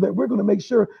on war that we're going to make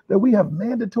sure that we have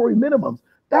mandatory minimums.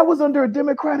 That was under a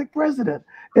Democratic president.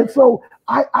 And so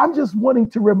I'm just wanting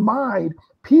to remind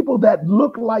people that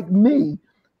look like me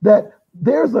that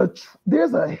there's a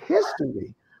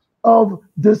history of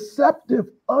deceptive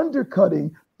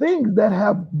undercutting, things that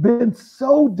have been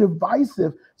so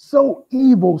divisive, so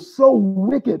evil, so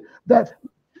wicked that,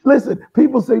 listen,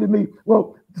 people say to me,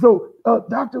 well, so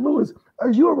Dr. Lewis, are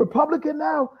you a Republican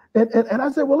now? And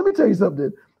I said, well, let me tell you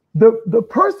something. The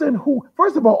person who,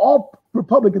 first of all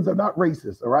Republicans are not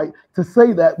racist, all right? To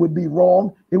say that would be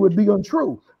wrong. It would be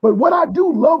untrue. But what I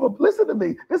do love, listen to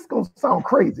me, this is going to sound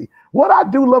crazy. What I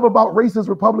do love about racist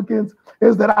Republicans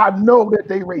is that I know that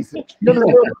they racist. You know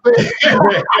what I'm saying?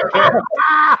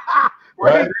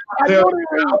 Right? I know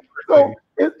they racist. So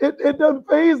it doesn't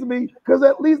faze me because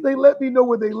at least they let me know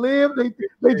where they live. They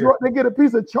get a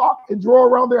piece of chalk and draw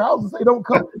around their house and say, don't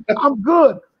come. I'm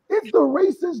good. It's the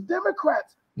racist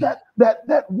Democrats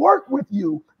that work with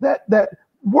you, that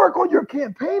work on your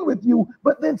campaign with you,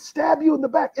 but then stab you in the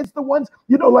back. It's the ones,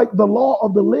 like the law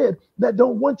of the lid, that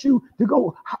don't want you to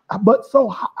go but so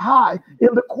high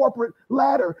in the corporate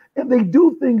ladder. And they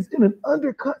do things in an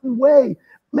undercutting way.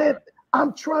 Man,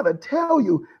 I'm trying to tell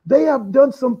you, they have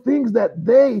done some things that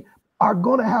they are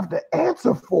going to have to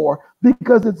answer for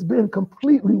because it's been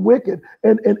completely wicked.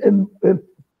 And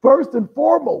first and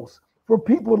foremost, for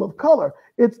people of color,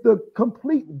 it's the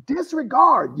complete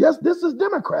disregard. Yes, this is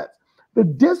Democrats. The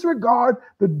disregard,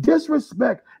 the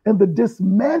disrespect, and the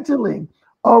dismantling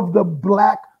of the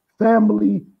Black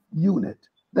family unit.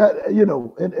 That,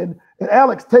 and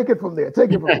Alex, take it from there.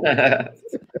 Take it from there.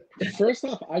 First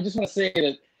off, I just want to say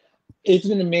that It's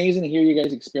been amazing to hear you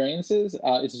guys' experiences.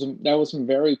 That was some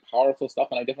very powerful stuff,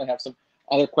 and I definitely have some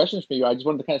other questions for you. I just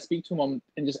wanted to kind of speak to them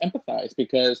and just empathize,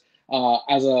 because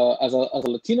as a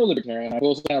Latino libertarian, I've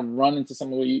also kind of run into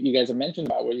some of what you guys have mentioned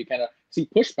about, where you kind of see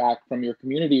pushback from your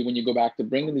community when you go back to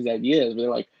bring them these ideas. Where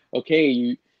they're like,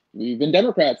 okay, we've been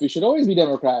Democrats, we should always be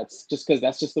Democrats, just because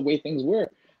that's just the way things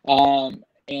work.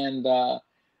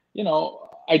 You know,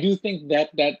 I do think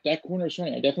that corner is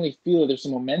turning. I definitely feel that there's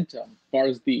some momentum as far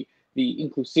as the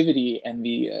inclusivity and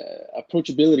the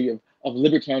approachability of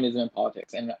libertarianism in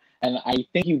politics. And I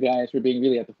thank you guys for being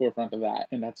really at the forefront of that.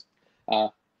 And that's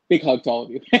big hug to all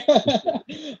of you.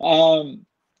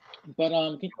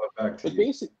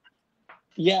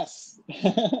 Yes.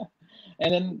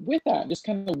 And then with that, just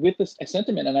kind of with this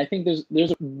sentiment, and I think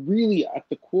there's really at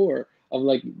the core of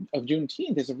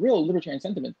Juneteenth, there's a real libertarian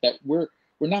sentiment that we're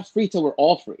not free till we're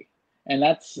all free. And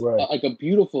that's right. Like a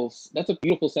beautiful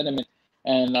sentiment,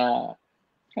 and kind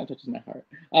of touches my heart.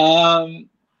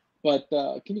 But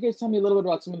can you guys tell me a little bit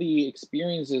about some of the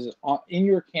experiences in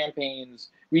your campaigns,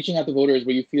 reaching out to voters,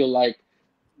 where you feel like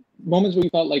moments where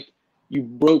you felt like you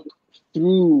broke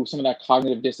through some of that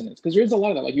cognitive dissonance? Because there's a lot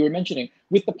of that, like you were mentioning,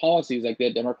 with the policies like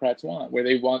the Democrats want, where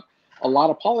they want a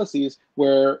lot of policies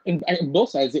where, in both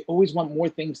sides, they always want more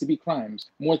things to be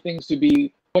crimes, more things to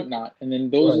be whatnot. And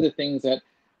then those are the things that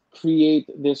create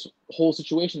this whole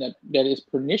situation that is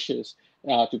pernicious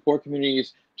to poor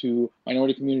communities, to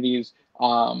minority communities.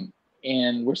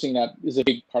 And we're seeing that is a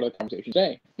big part of the conversation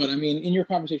today. But I mean, in your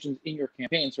conversations, in your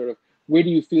campaign, sort of, where do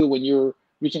you feel when you're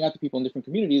reaching out to people in different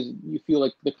communities, you feel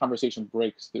like the conversation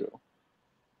breaks through?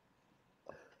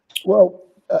 Well,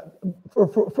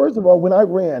 first of all, when I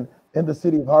ran in the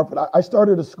city of Hartford, I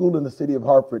started a school in the city of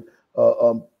Hartford,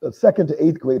 2nd to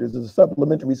 8th graders. It's a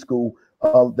supplementary school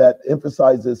that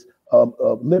emphasizes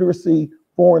literacy,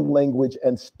 foreign language,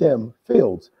 and STEM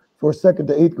fields for 2nd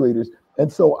to 8th graders.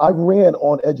 And so I ran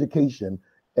on education,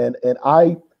 and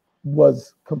I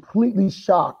was completely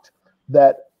shocked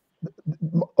that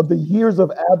the years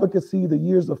of advocacy, the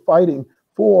years of fighting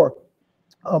for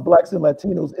Blacks and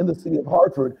Latinos in the city of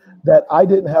Hartford, that I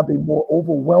didn't have a more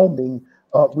overwhelming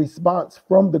response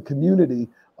from the community.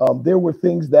 There were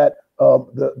things that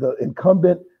the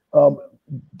incumbent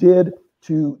did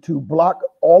to block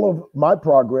all of my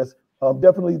progress.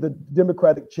 Definitely the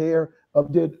Democratic chair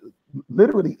did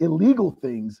literally illegal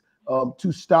things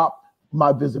to stop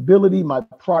my visibility, my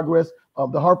progress.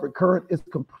 The Hartford Current is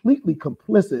completely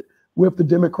complicit with the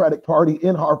Democratic Party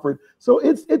in Hartford. So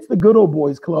it's the good old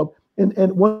boys club. And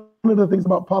one of the things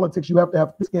about politics, you have to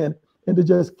have skin and to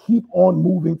just keep on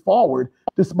moving forward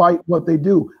despite what they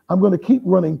do. I'm going to keep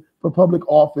running for public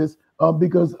office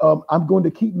because I'm going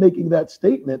to keep making that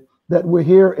statement that we're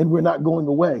here and we're not going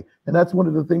away. And that's one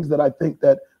of the things that I think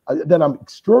that I'm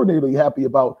extraordinarily happy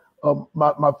about.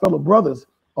 My fellow brothers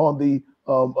on the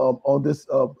on this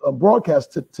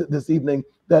broadcast this evening,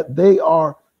 that they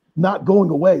are not going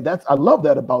away. I love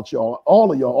that about y'all,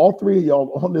 all of y'all, all three of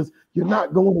y'all on this. You're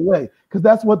not going away, because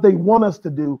that's what they want us to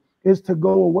do, is to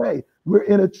go away. We're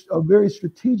in a very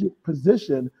strategic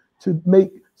position to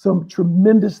make some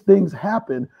tremendous things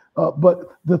happen. But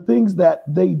the things that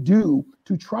they do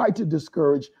to try to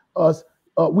discourage us,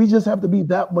 we just have to be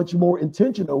that much more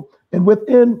intentional. And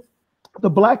within the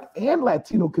Black and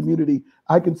Latino community,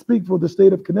 I can speak for the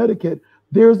state of Connecticut,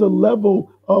 there's a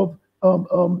level of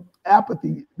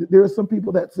apathy. There are some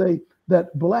people that say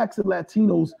that Blacks and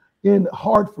Latinos in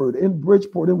Hartford, in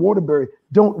Bridgeport, in Waterbury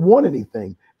don't want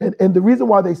anything. And the reason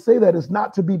why they say that is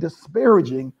not to be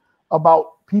disparaging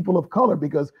about people of color,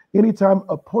 because anytime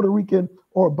a Puerto Rican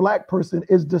or a Black person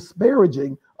is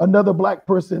disparaging another Black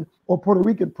person or Puerto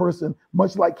Rican person,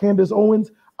 much like Candace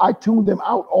Owens, I tune them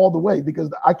out all the way,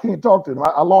 because I can't talk to them.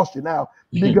 I lost you now,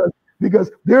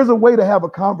 because there's a way to have a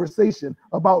conversation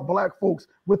about Black folks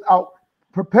without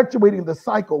perpetuating the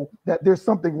cycle that there's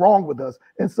something wrong with us.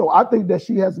 And so I think that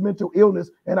she has mental illness,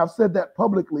 and I've said that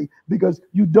publicly, because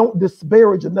you don't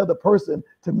disparage another person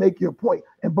to make your point.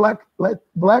 And Blacks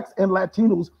and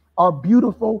Latinos are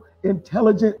beautiful,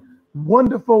 intelligent,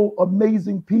 wonderful,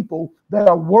 amazing people that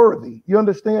are worthy. You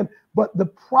understand? But the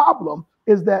problem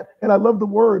is that, and I love the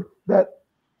word that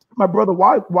my brother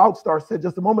Wildstar said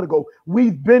just a moment ago,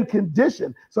 we've been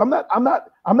conditioned. So I'm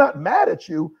not mad at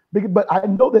you, but I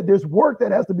know that there's work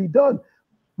that has to be done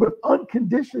with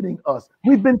unconditioning us.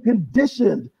 We've been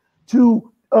conditioned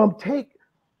to take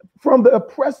from the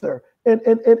oppressor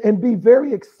and be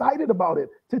very excited about it,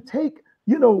 to take,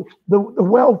 the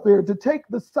welfare, to take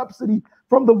the subsidy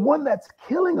from the one that's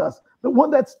killing us, the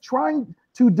one that's trying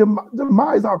to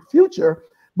demise our future.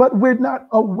 but we're not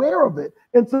aware of it.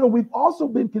 And so we've also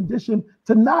been conditioned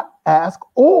to not ask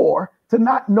or to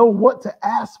not know what to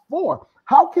ask for.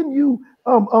 How can you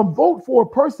vote for a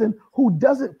person who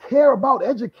doesn't care about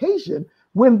education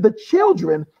when the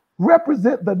children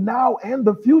represent the now and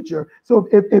the future? So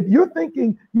if you're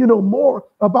thinking, more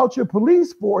about your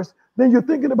police force than you're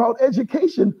thinking about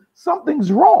education,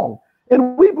 something's wrong.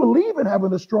 And we believe in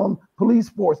having a strong police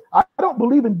force. I don't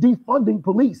believe in defunding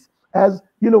police, as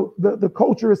the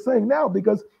culture is saying now,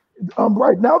 because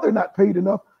right now they're not paid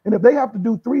enough. And if they have to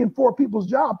do 3 and 4 people's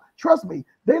job, trust me,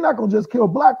 they're not going to just kill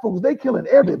black folks. They're killing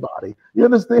everybody. You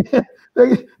understand?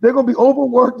 They're going to be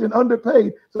overworked and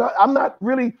underpaid. So I'm not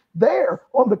really there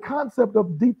on the concept of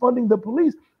defunding the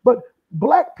police. But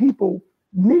black people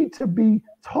need to be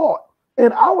taught,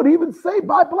 and I would even say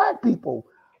by black people,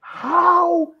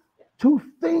 how to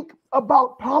think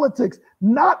about politics,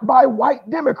 not by white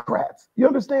Democrats. You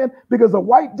understand? Because a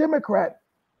white Democrat,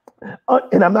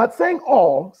 and I'm not saying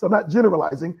all, so I'm not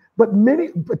generalizing, but many,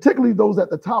 particularly those at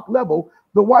the top level,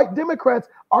 the white Democrats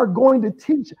are going to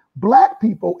teach black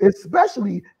people,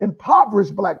 especially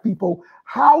impoverished black people,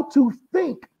 how to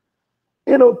think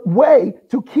in a way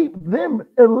to keep them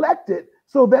elected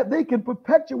so that they can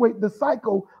perpetuate the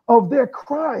cycle of their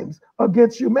crimes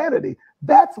against humanity.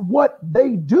 That's what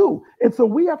they do. And so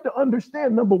we have to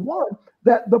understand, number one,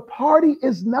 that the party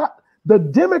is not, the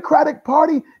Democratic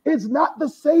Party is not the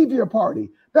savior party.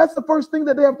 That's the first thing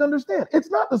that they have to understand. It's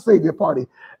not the savior party.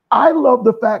 I love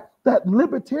the fact that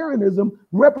libertarianism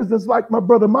represents, like my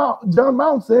brother John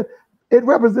Monds said, it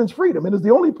represents freedom. And it's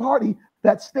the only party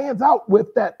that stands out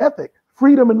with that ethic,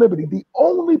 freedom and liberty, the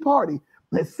only party.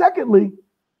 And secondly,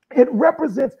 it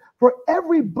represents for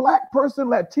every black person,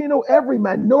 Latino, every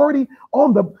minority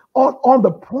on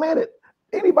the planet,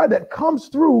 anybody that comes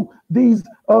through these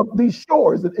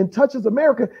shores and touches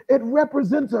America, it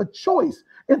represents a choice.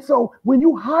 And so when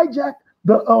you hijack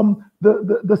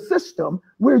the system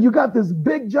where you got this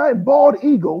big giant bald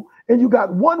eagle and you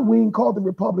got one wing called the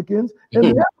Republicans and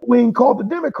the other wing called the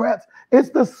Democrats, it's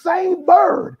the same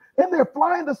bird and they're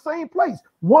flying the same place.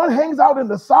 One hangs out in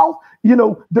the south,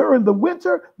 during the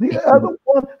winter. The other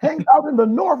one hangs out in the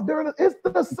north it's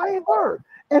the same bird.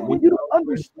 And when you don't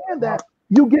understand that,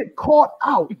 you get caught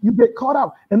out. You get caught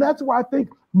out. And that's where I think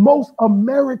most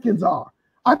Americans are.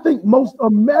 I think most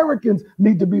Americans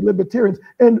need to be libertarians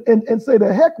and say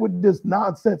the heck with this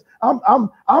nonsense.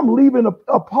 I'm leaving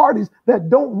a parties that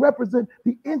don't represent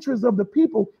the interests of the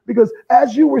people, because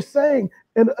as you were saying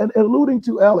and alluding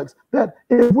to, Alex, that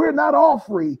if we're not all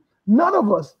free, none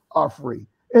of us are free.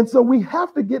 And so we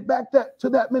have to get back to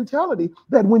that mentality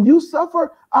that when you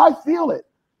suffer, I feel it.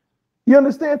 You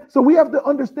understand? So we have to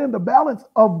understand the balance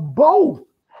of both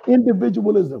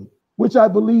individualism, which I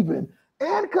believe in,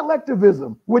 and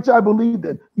collectivism, which I believe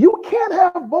in. You can't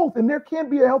have both, and there can't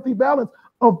be a healthy balance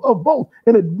of both.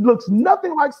 And it looks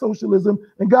nothing like socialism,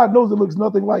 and God knows it looks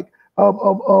nothing like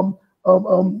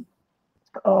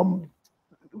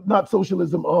not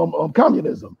socialism,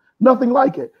 communism. Nothing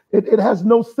like it. It has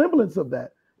no semblance of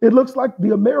that. It looks like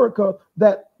the America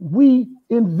that we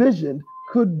envisioned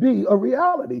could be a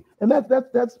reality, and that's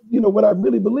what I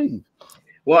really believe.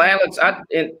 Well, Alex,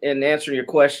 in answering your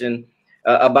question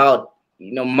about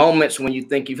moments when you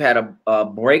think you've had a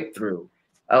breakthrough,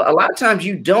 a lot of times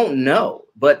you don't know,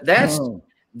 but that's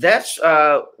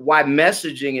why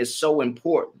messaging is so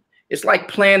important. It's like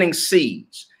planting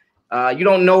seeds. You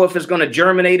don't know if it's going to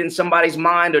germinate in somebody's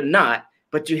mind or not,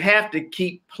 but you have to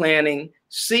keep planting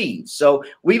seeds. So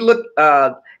we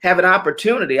have an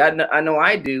opportunity. I know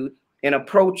I do, in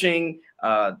approaching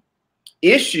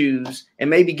issues and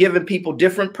maybe giving people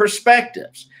different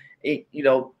perspectives.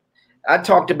 I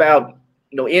talked about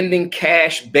ending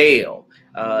cash bail,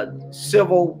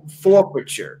 civil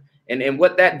forfeiture, and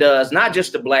what that does, not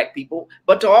just to black people,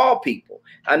 but to all people.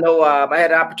 I know I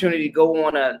had an opportunity to go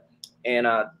on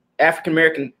an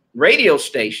African-American radio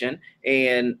station,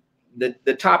 and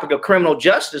the topic of criminal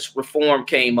justice reform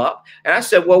came up. And I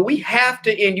said, well, we have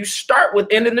to end. You start with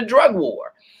ending the drug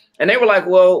war. And they were like,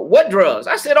 well, what drugs?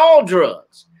 I said, all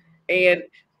drugs. And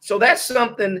so that's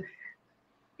something,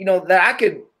 that I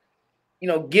could,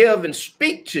 give and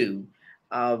speak to.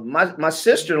 My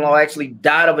sister-in-law actually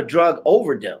died of a drug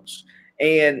overdose.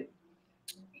 And,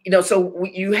 so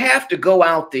you have to go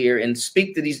out there and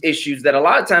speak to these issues that a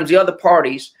lot of times the other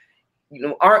parties,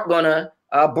 aren't going to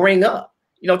bring up.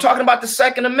 Talking about the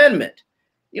Second Amendment.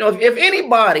 If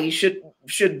anybody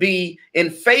should be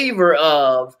in favor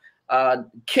of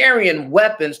carrying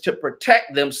weapons to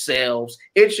protect themselves,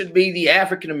 it should be the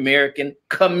African-American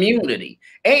community.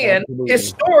 And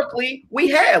historically,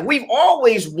 we've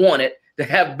always wanted to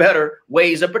have better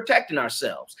ways of protecting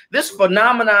ourselves. This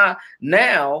phenomena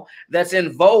now that's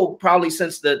in vogue probably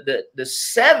since the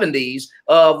 70s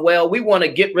of, well, we want to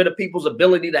get rid of people's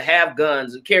ability to have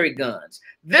guns and carry guns.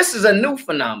 This is a new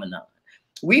phenomenon.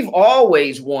 We've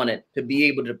always wanted to be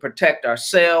able to protect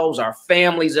ourselves, our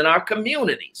families, and our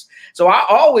communities. So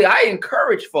I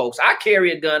encourage folks. I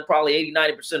carry a gun probably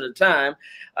 80–90% of the time.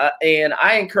 And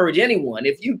I encourage anyone,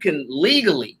 if you can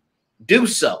legally do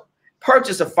so,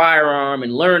 purchase a firearm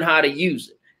and learn how to use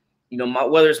it. You know,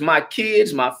 whether it's my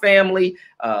kids, my family,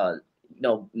 you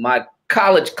know, my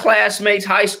college classmates,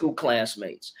 high school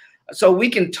classmates. So we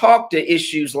can talk to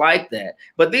issues like that.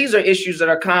 But these are issues that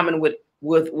are common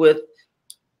with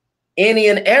any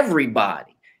and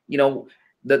everybody. You know,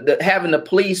 having the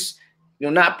police, you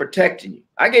know, not protecting you.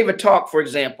 I gave a talk, for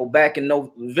example, back in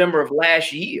November of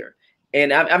last year,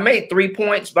 and I made 3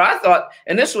 points, but I thought,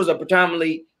 and this was a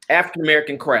predominantly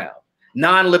African-American crowd,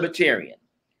 non-libertarian.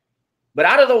 But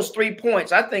out of those 3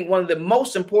 points, I think one of the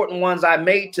most important ones I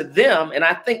made to them, and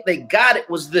I think they got it,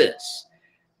 was this: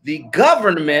 the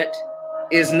government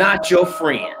is not your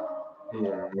friend.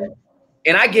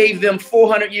 And I gave them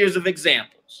 400 years of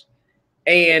examples.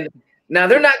 And now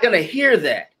they're not going to hear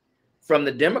that from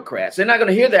the Democrats. They're not going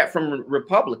to hear that from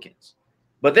Republicans,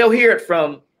 but they'll hear it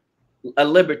from a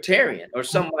libertarian or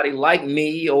somebody like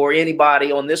me or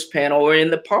anybody on this panel or in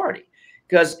the party,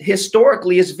 because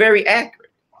historically it's very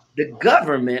accurate. The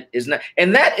government is not,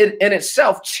 and that in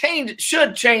itself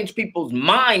should change people's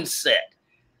mindset.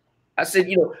 I said,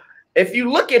 you know, if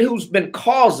you look at who's been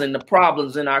causing the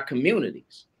problems in our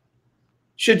communities,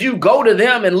 should you go to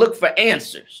them and look for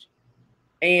answers?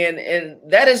 And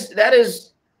that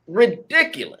is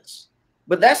ridiculous.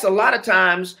 But that's a lot of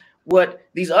times what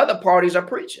these other parties are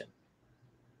preaching.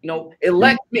 You know,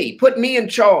 elect me, put me in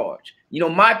charge. You know,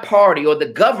 my party or the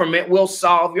government will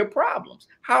solve your problems.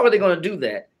 How are they going to do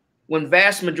that when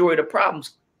vast majority of the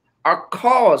problems are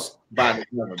caused by the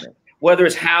government? Whether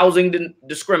it's housing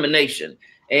discrimination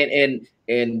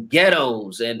and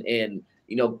ghettos and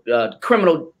you know,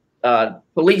 criminal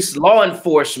police, law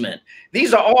enforcement.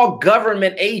 These are all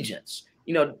government agents,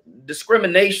 you know,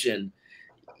 discrimination,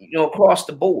 you know, across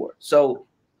the board. So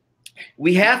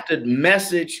we have to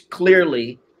message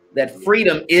clearly that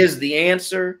freedom is the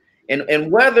answer.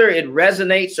 And whether it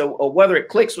resonates or whether it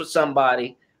clicks with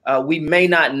somebody, we may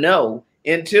not know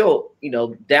until, you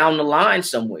know, down the line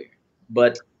somewhere.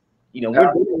 But, you know,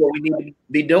 we're doing what we need to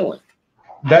be doing.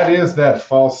 That is that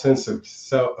false sense of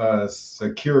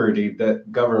security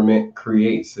that government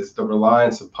creates. It's the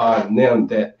reliance upon them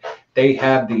that they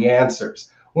have the answers,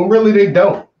 when really they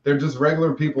don't. They're just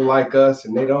regular people like us,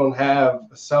 and they don't have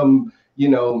some, you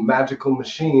know, magical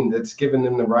machine that's giving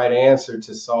them the right answer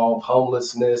to solve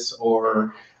homelessness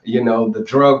or, you know, the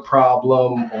drug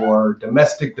problem or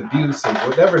domestic abuse or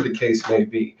whatever the case may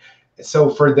be. So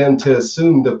for them to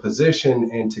assume the position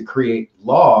and to create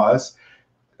laws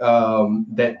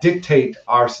that dictate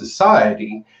our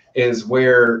society is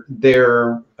where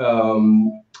they're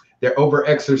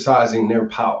over-exercising their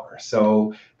power.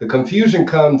 So the confusion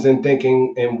comes in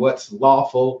thinking in what's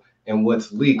lawful and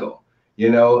what's legal, you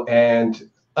know, and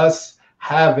us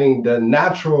having the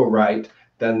natural right,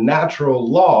 the natural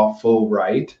lawful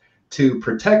right to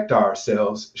protect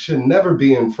ourselves should never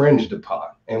be infringed upon.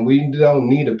 And we don't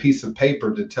need a piece of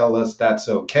paper to tell us that's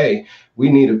okay. We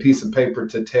need a piece of paper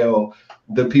to tell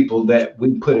the people that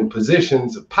we put in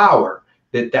positions of power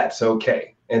that that's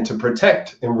okay, and to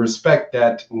protect and respect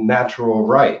that natural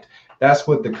right. That's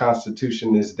what the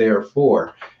Constitution is there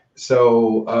for.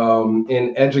 So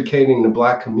in educating the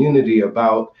Black community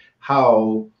about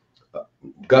how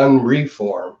gun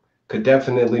reform could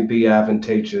definitely be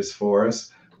advantageous for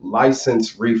us,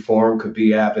 license reform could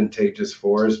be advantageous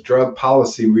for us, drug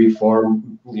policy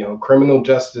reform, you know, criminal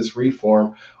justice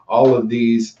reform, all of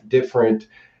these different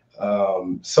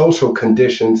social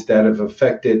conditions that have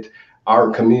affected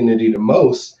our community the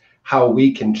most, how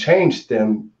we can change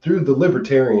them through the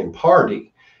Libertarian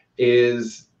Party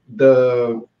is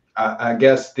the, I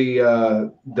guess,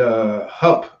 the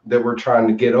hump that we're trying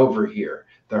to get over here,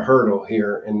 the hurdle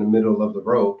here in the middle of the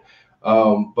road.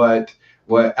 But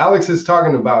what Alex is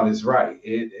talking about is right.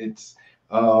 It's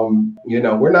you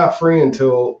know, we're not free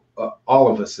until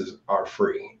all of us are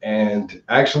free. And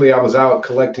actually, I was out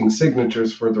collecting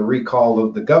signatures for the recall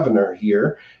of the governor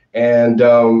here, and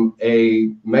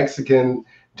a Mexican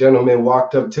gentleman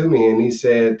walked up to me and he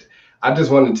said, "I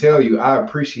just want to tell you, I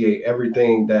appreciate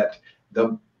everything that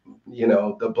the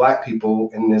Black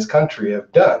people in this country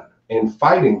have done in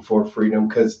fighting for freedom,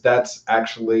 because that's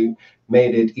actually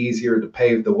made it easier to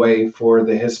pave the way for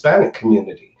the Hispanic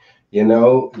community. You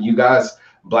know, you guys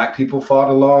Black people fought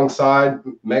alongside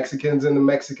Mexicans in the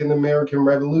Mexican-American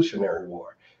Revolutionary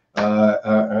War.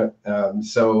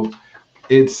 So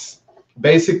it's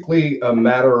basically a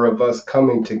matter of us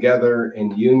coming together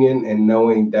in union and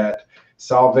knowing that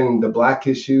solving the Black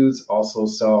issues also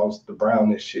solves the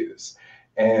brown issues.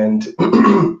 And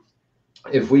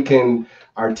if we can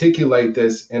articulate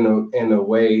this in a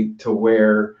way to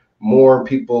where more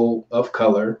people of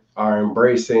color are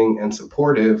embracing and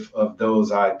supportive of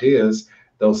those ideas,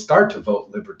 they'll start to vote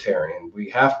Libertarian. We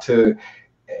have to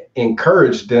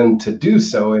encourage them to do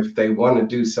so if they want to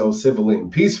do so civilly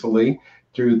and peacefully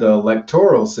through the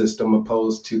electoral system,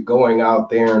 opposed to going out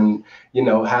there and, you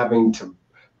know, having to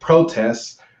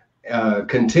protest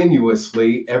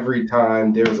continuously every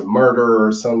time there's a murder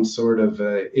or some sort of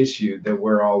issue that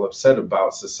we're all upset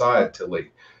about societally.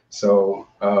 So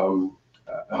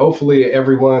hopefully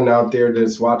everyone out there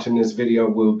that's watching this video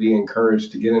will be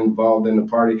encouraged to get involved in the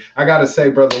party. I gotta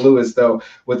say, Brother Lewis, though,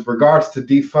 with regards to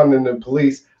defunding the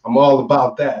police, I'm all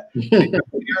about that. Here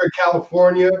in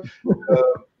California,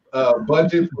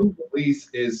 budget for police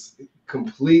is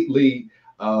completely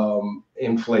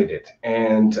inflated,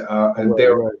 and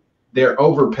they're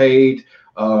overpaid.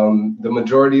 The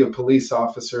majority of police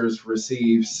officers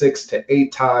receive 6 to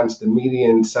 8 times the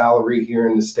median salary here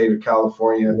in the state of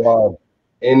California. Wow.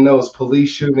 In those police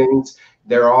shootings,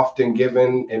 they're often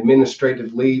given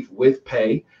administrative leave with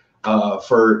pay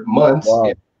for months,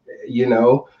 wow. you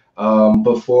know,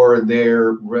 before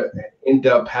they're end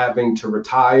up having to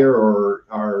retire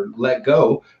or let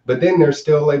go. But then they're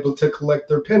still able to collect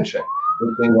their pension.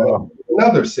 Wow.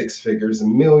 Another 6 figures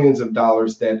and millions of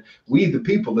dollars that we, the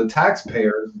people, the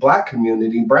taxpayers, Black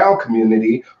community, brown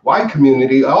community, white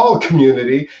community, all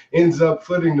community, ends up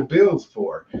footing the bills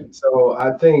for. So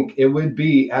I think it would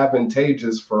be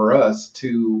advantageous for us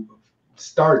to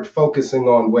start focusing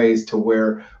on ways to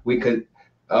where we could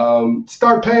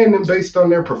start paying them based on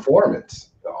their performance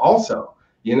also.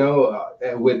 You know,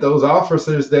 with those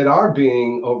officers that are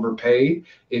being overpaid,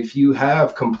 if you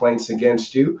have complaints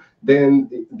against you,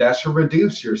 then that should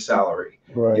reduce your salary.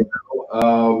 Right. You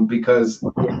know, because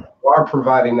if you are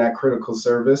providing that critical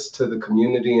service to the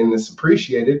community and it's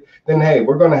appreciated, then hey,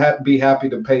 we're going to be happy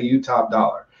to pay you top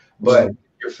dollar. But if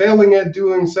you're failing at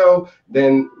doing so,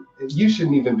 then you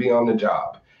shouldn't even be on the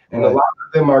job. And a lot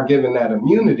of them are given that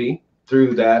immunity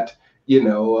through that, you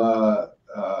know,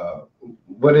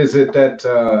 what is it that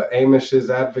Amish is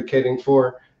advocating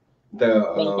for? The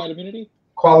qualified immunity?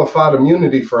 Qualified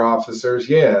immunity for officers.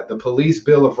 Yeah, the Police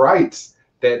Bill of Rights.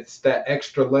 That's that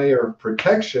extra layer of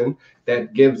protection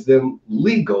that gives them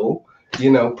legal,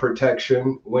 you know,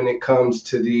 protection when it comes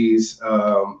to these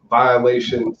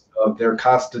violations of their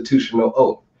constitutional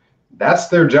oath. That's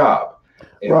their job.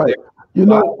 Right. You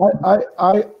know,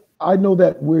 I know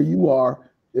that where you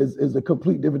are is a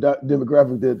complete different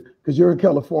demographic that, because you're in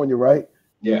California, right?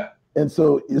 Yeah. And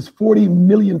so it's 40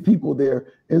 million people there.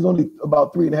 There's only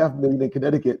about 3.5 million in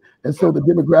Connecticut. And so the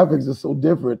demographics are so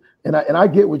different. And I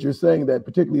get what you're saying, that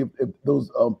particularly if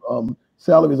those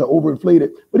salaries are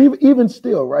overinflated, but even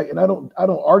still, right? And I don't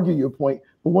argue your point,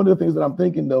 but one of the things that I'm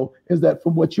thinking though, is that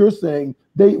from what you're saying,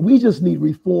 we just need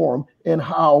reform in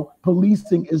how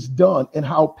policing is done and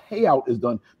how payout is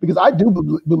done, because I do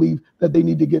believe that they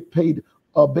need to get paid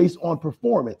based on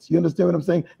performance. You understand what I'm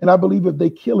saying? And I believe if they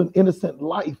kill an innocent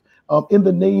life in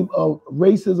the name of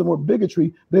racism or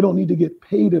bigotry, they don't need to get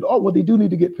paid at all. What they do need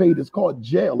to get paid is called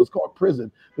jail. It's called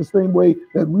prison, the same way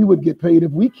that we would get paid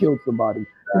if we killed somebody.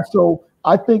 And so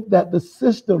I think that the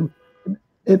system,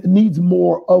 it needs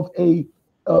more of an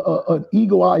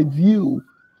eagle-eye view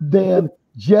than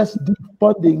just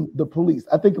defunding the police.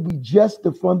 I think if we just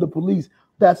defund the police,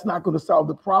 that's not going to solve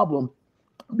the problem,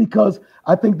 because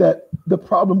I think that the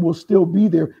problem will still be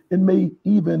there and may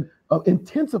even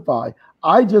intensify.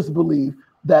 I just believe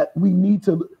that we need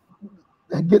to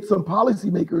get some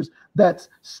policymakers that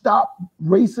stop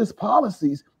racist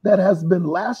policies that has been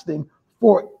lasting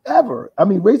forever. I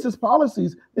mean, racist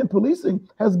policies in policing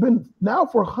has been now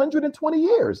for 120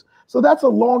 years. So that's a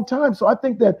long time. So I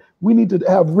think that we need to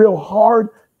have real hard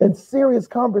and serious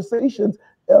conversations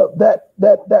that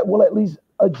will at least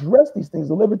address these things.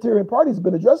 The Libertarian Party has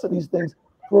been addressing these things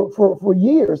for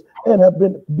years and have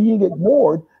been being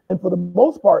ignored. And for the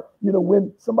most part, you know,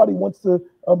 when somebody wants to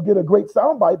get a great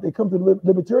soundbite, they come to the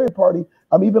Libertarian Party.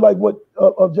 Even like what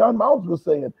John Monds was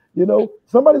saying, you know,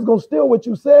 somebody's going to steal what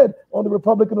you said on the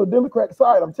Republican or Democrat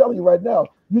side. I'm telling you right now,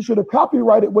 you should have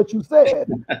copyrighted what you said.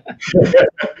 That's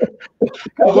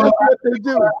what they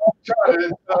do.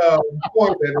 As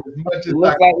much as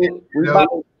I can,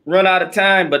 run out of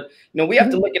time, but we have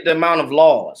to look at the amount of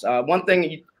laws. One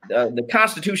thing, the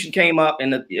Constitution came up,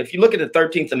 and if you look at the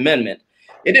 13th Amendment,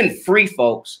 it didn't free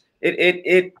folks.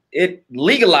 It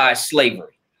legalized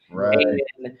slavery. Right.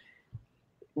 And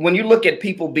when you look at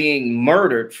people being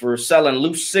murdered for selling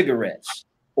loose cigarettes,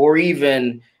 or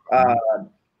even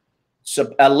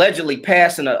allegedly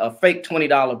passing a fake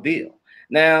 $20 bill.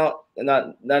 Now,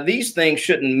 these things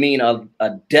shouldn't mean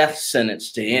a death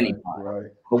sentence to anybody.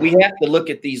 Right. But we have to look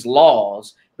at these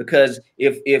laws, because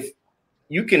if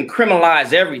you can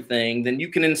criminalize everything, then you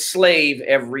can enslave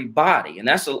everybody. And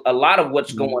that's a lot of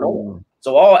what's going on.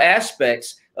 So all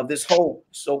aspects of this whole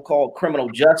so-called criminal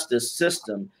justice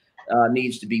system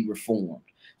needs to be reformed.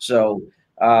 So,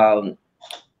 but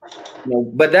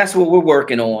that's what we're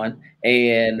working on.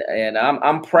 And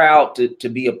I'm proud to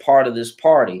be a part of this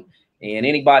party. And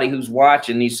anybody who's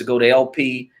watching needs to go to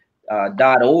lp.org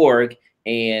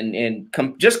and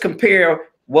just compare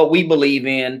what we believe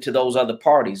in to those other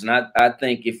parties. And I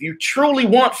think if you truly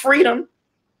want freedom,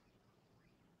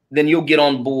 then you'll get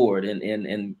on board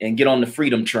and get on the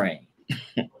freedom train.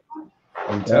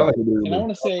 I'm telling you. And I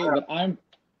want to say that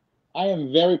I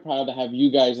am very proud to have you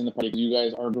guys in the party. You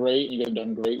guys are great. You guys have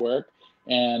done great work.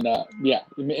 And yeah,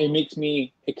 it makes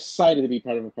me excited to be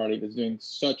part of a party that's doing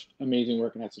such amazing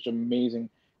work and has such amazing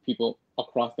people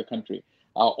across the country.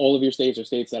 All of your states are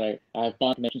states that I have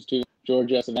fond connections to.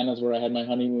 Georgia, Savannah's where I had my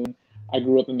honeymoon. I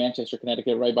grew up in Manchester,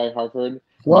 Connecticut, right by Harvard.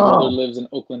 Wow. My brother lives in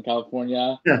Oakland,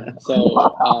 California.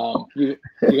 So you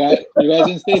guys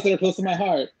in states that are close to my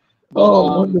heart. But,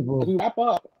 wonderful. As we wrap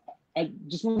up, I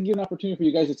just want to give an opportunity for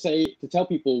you guys to tell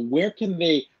people where can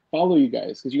they follow you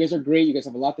guys, because you guys are great. You guys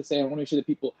have a lot to say. I want to make sure that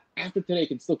people after today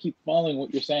can still keep following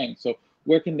what you're saying. So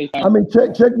where can they find? I mean,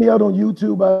 check me out on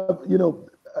YouTube.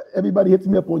 Everybody hits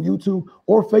me up on YouTube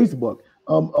or Facebook.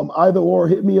 Either or,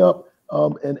 hit me up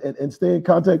and stay in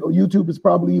contact. YouTube is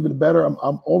probably even better.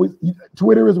 I'm always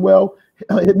Twitter as well.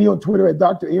 Hit me on Twitter at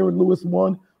Dr. Aaron Lewis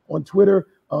 1 on Twitter.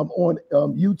 On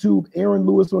YouTube, Aaron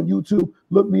Lewis on YouTube.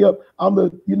 Look me up. I'm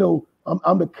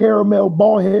the caramel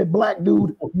bald head black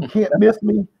dude. You can't miss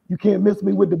me. You can't miss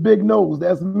me with the big nose.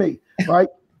 That's me, right?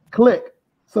 Click,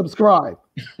 subscribe.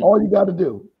 All you got to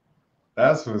do.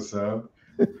 That's what's up.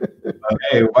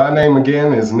 Okay, my name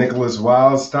again is Nickolas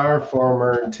Wildstar,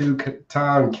 former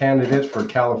two-time candidate for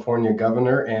California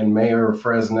governor and mayor of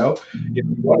Fresno. If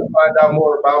you want to find out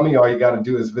more about me, all you got to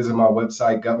do is visit my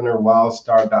website,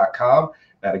 governorwildstar.com.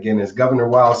 That again is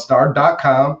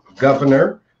governorwildstar.com.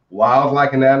 Governor, wild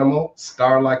like an animal,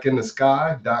 star like in the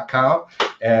sky.com.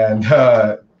 And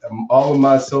all of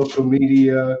my social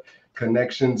media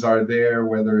connections are there,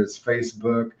 whether it's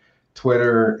Facebook,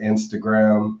 Twitter,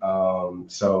 Instagram.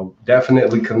 So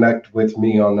definitely connect with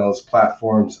me on those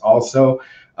platforms also.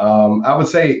 I would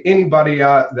say anybody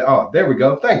out there, oh, there we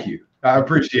go. Thank you. I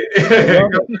appreciate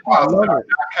it.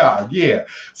 Yeah.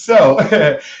 So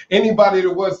anybody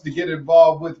that wants to get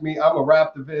involved with me, I'm a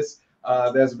raptivist.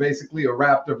 That's basically a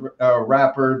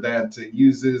rapper that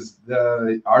uses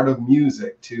the art of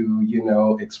music to,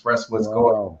 express what's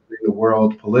going on in the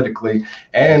world politically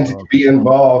and be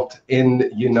involved in,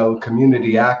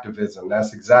 community activism.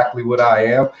 That's exactly what I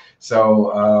am.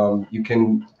 So you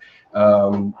can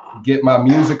get my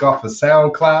music off of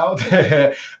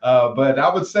SoundCloud. But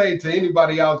I would say to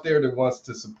anybody out there that wants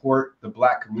to support the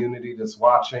Black community that's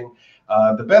watching,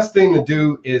 the best thing to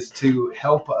do is to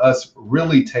help us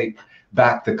really take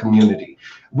back the community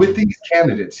with these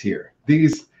candidates here,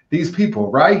 these people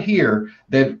right here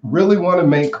that really want to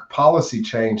make policy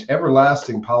change,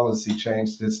 everlasting policy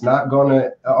change that's not going to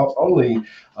only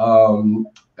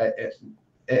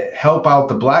help out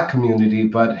the Black community,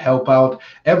 but help out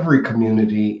every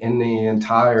community in the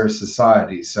entire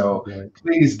society. So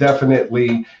please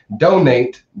definitely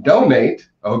donate,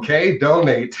 okay?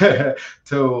 Donate to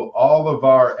all of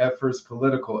our efforts,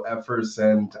 political efforts,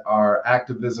 and our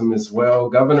activism as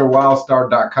well.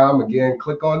 GovernorWildstar.com. Again,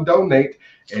 click on donate,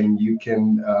 and you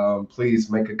can please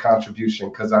make a contribution,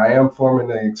 because I am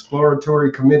forming an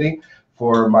exploratory committee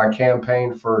for my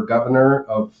campaign for governor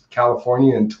of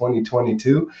California in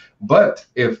 2022. But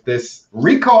if this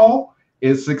recall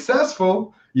is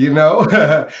successful, then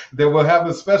we'll have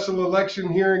a special election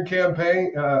here in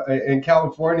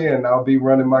California, and I'll be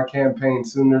running my campaign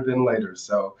sooner than later.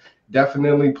 So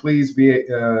definitely please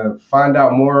find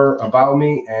out more about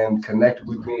me and connect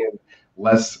with me, and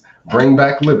let's bring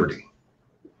back liberty.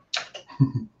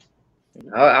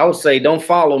 I would say don't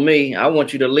follow me. I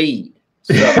want you to lead.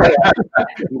 So,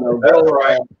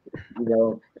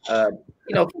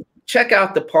 check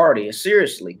out the party.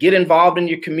 Seriously, get involved in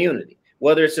your community,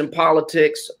 whether it's in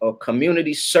politics or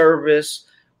community service,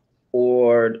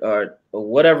 or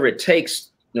whatever it takes,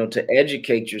 to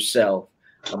educate yourself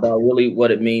about really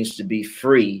what it means to be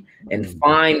free and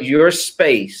find your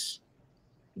space,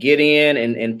 get in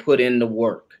and put in the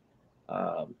work.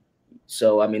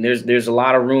 So, I mean, there's a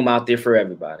lot of room out there for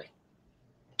everybody.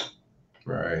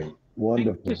 Right.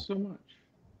 Wonderful. Thank you so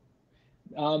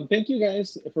much. Thank you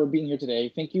guys for being here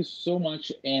today. Thank you so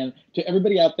much. And to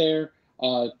everybody out there,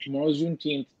 tomorrow's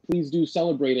Juneteenth. Please do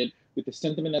celebrate it with the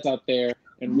sentiment that's out there,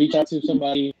 and reach out to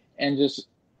somebody and just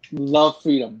love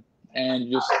freedom and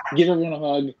just give everyone a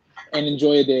hug and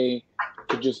enjoy a day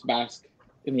to just bask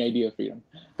in the idea of freedom.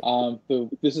 So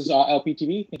this is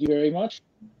LPTV. Thank you very much.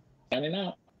 Signing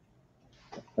out.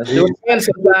 Let's do it again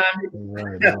sometime.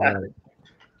 All right.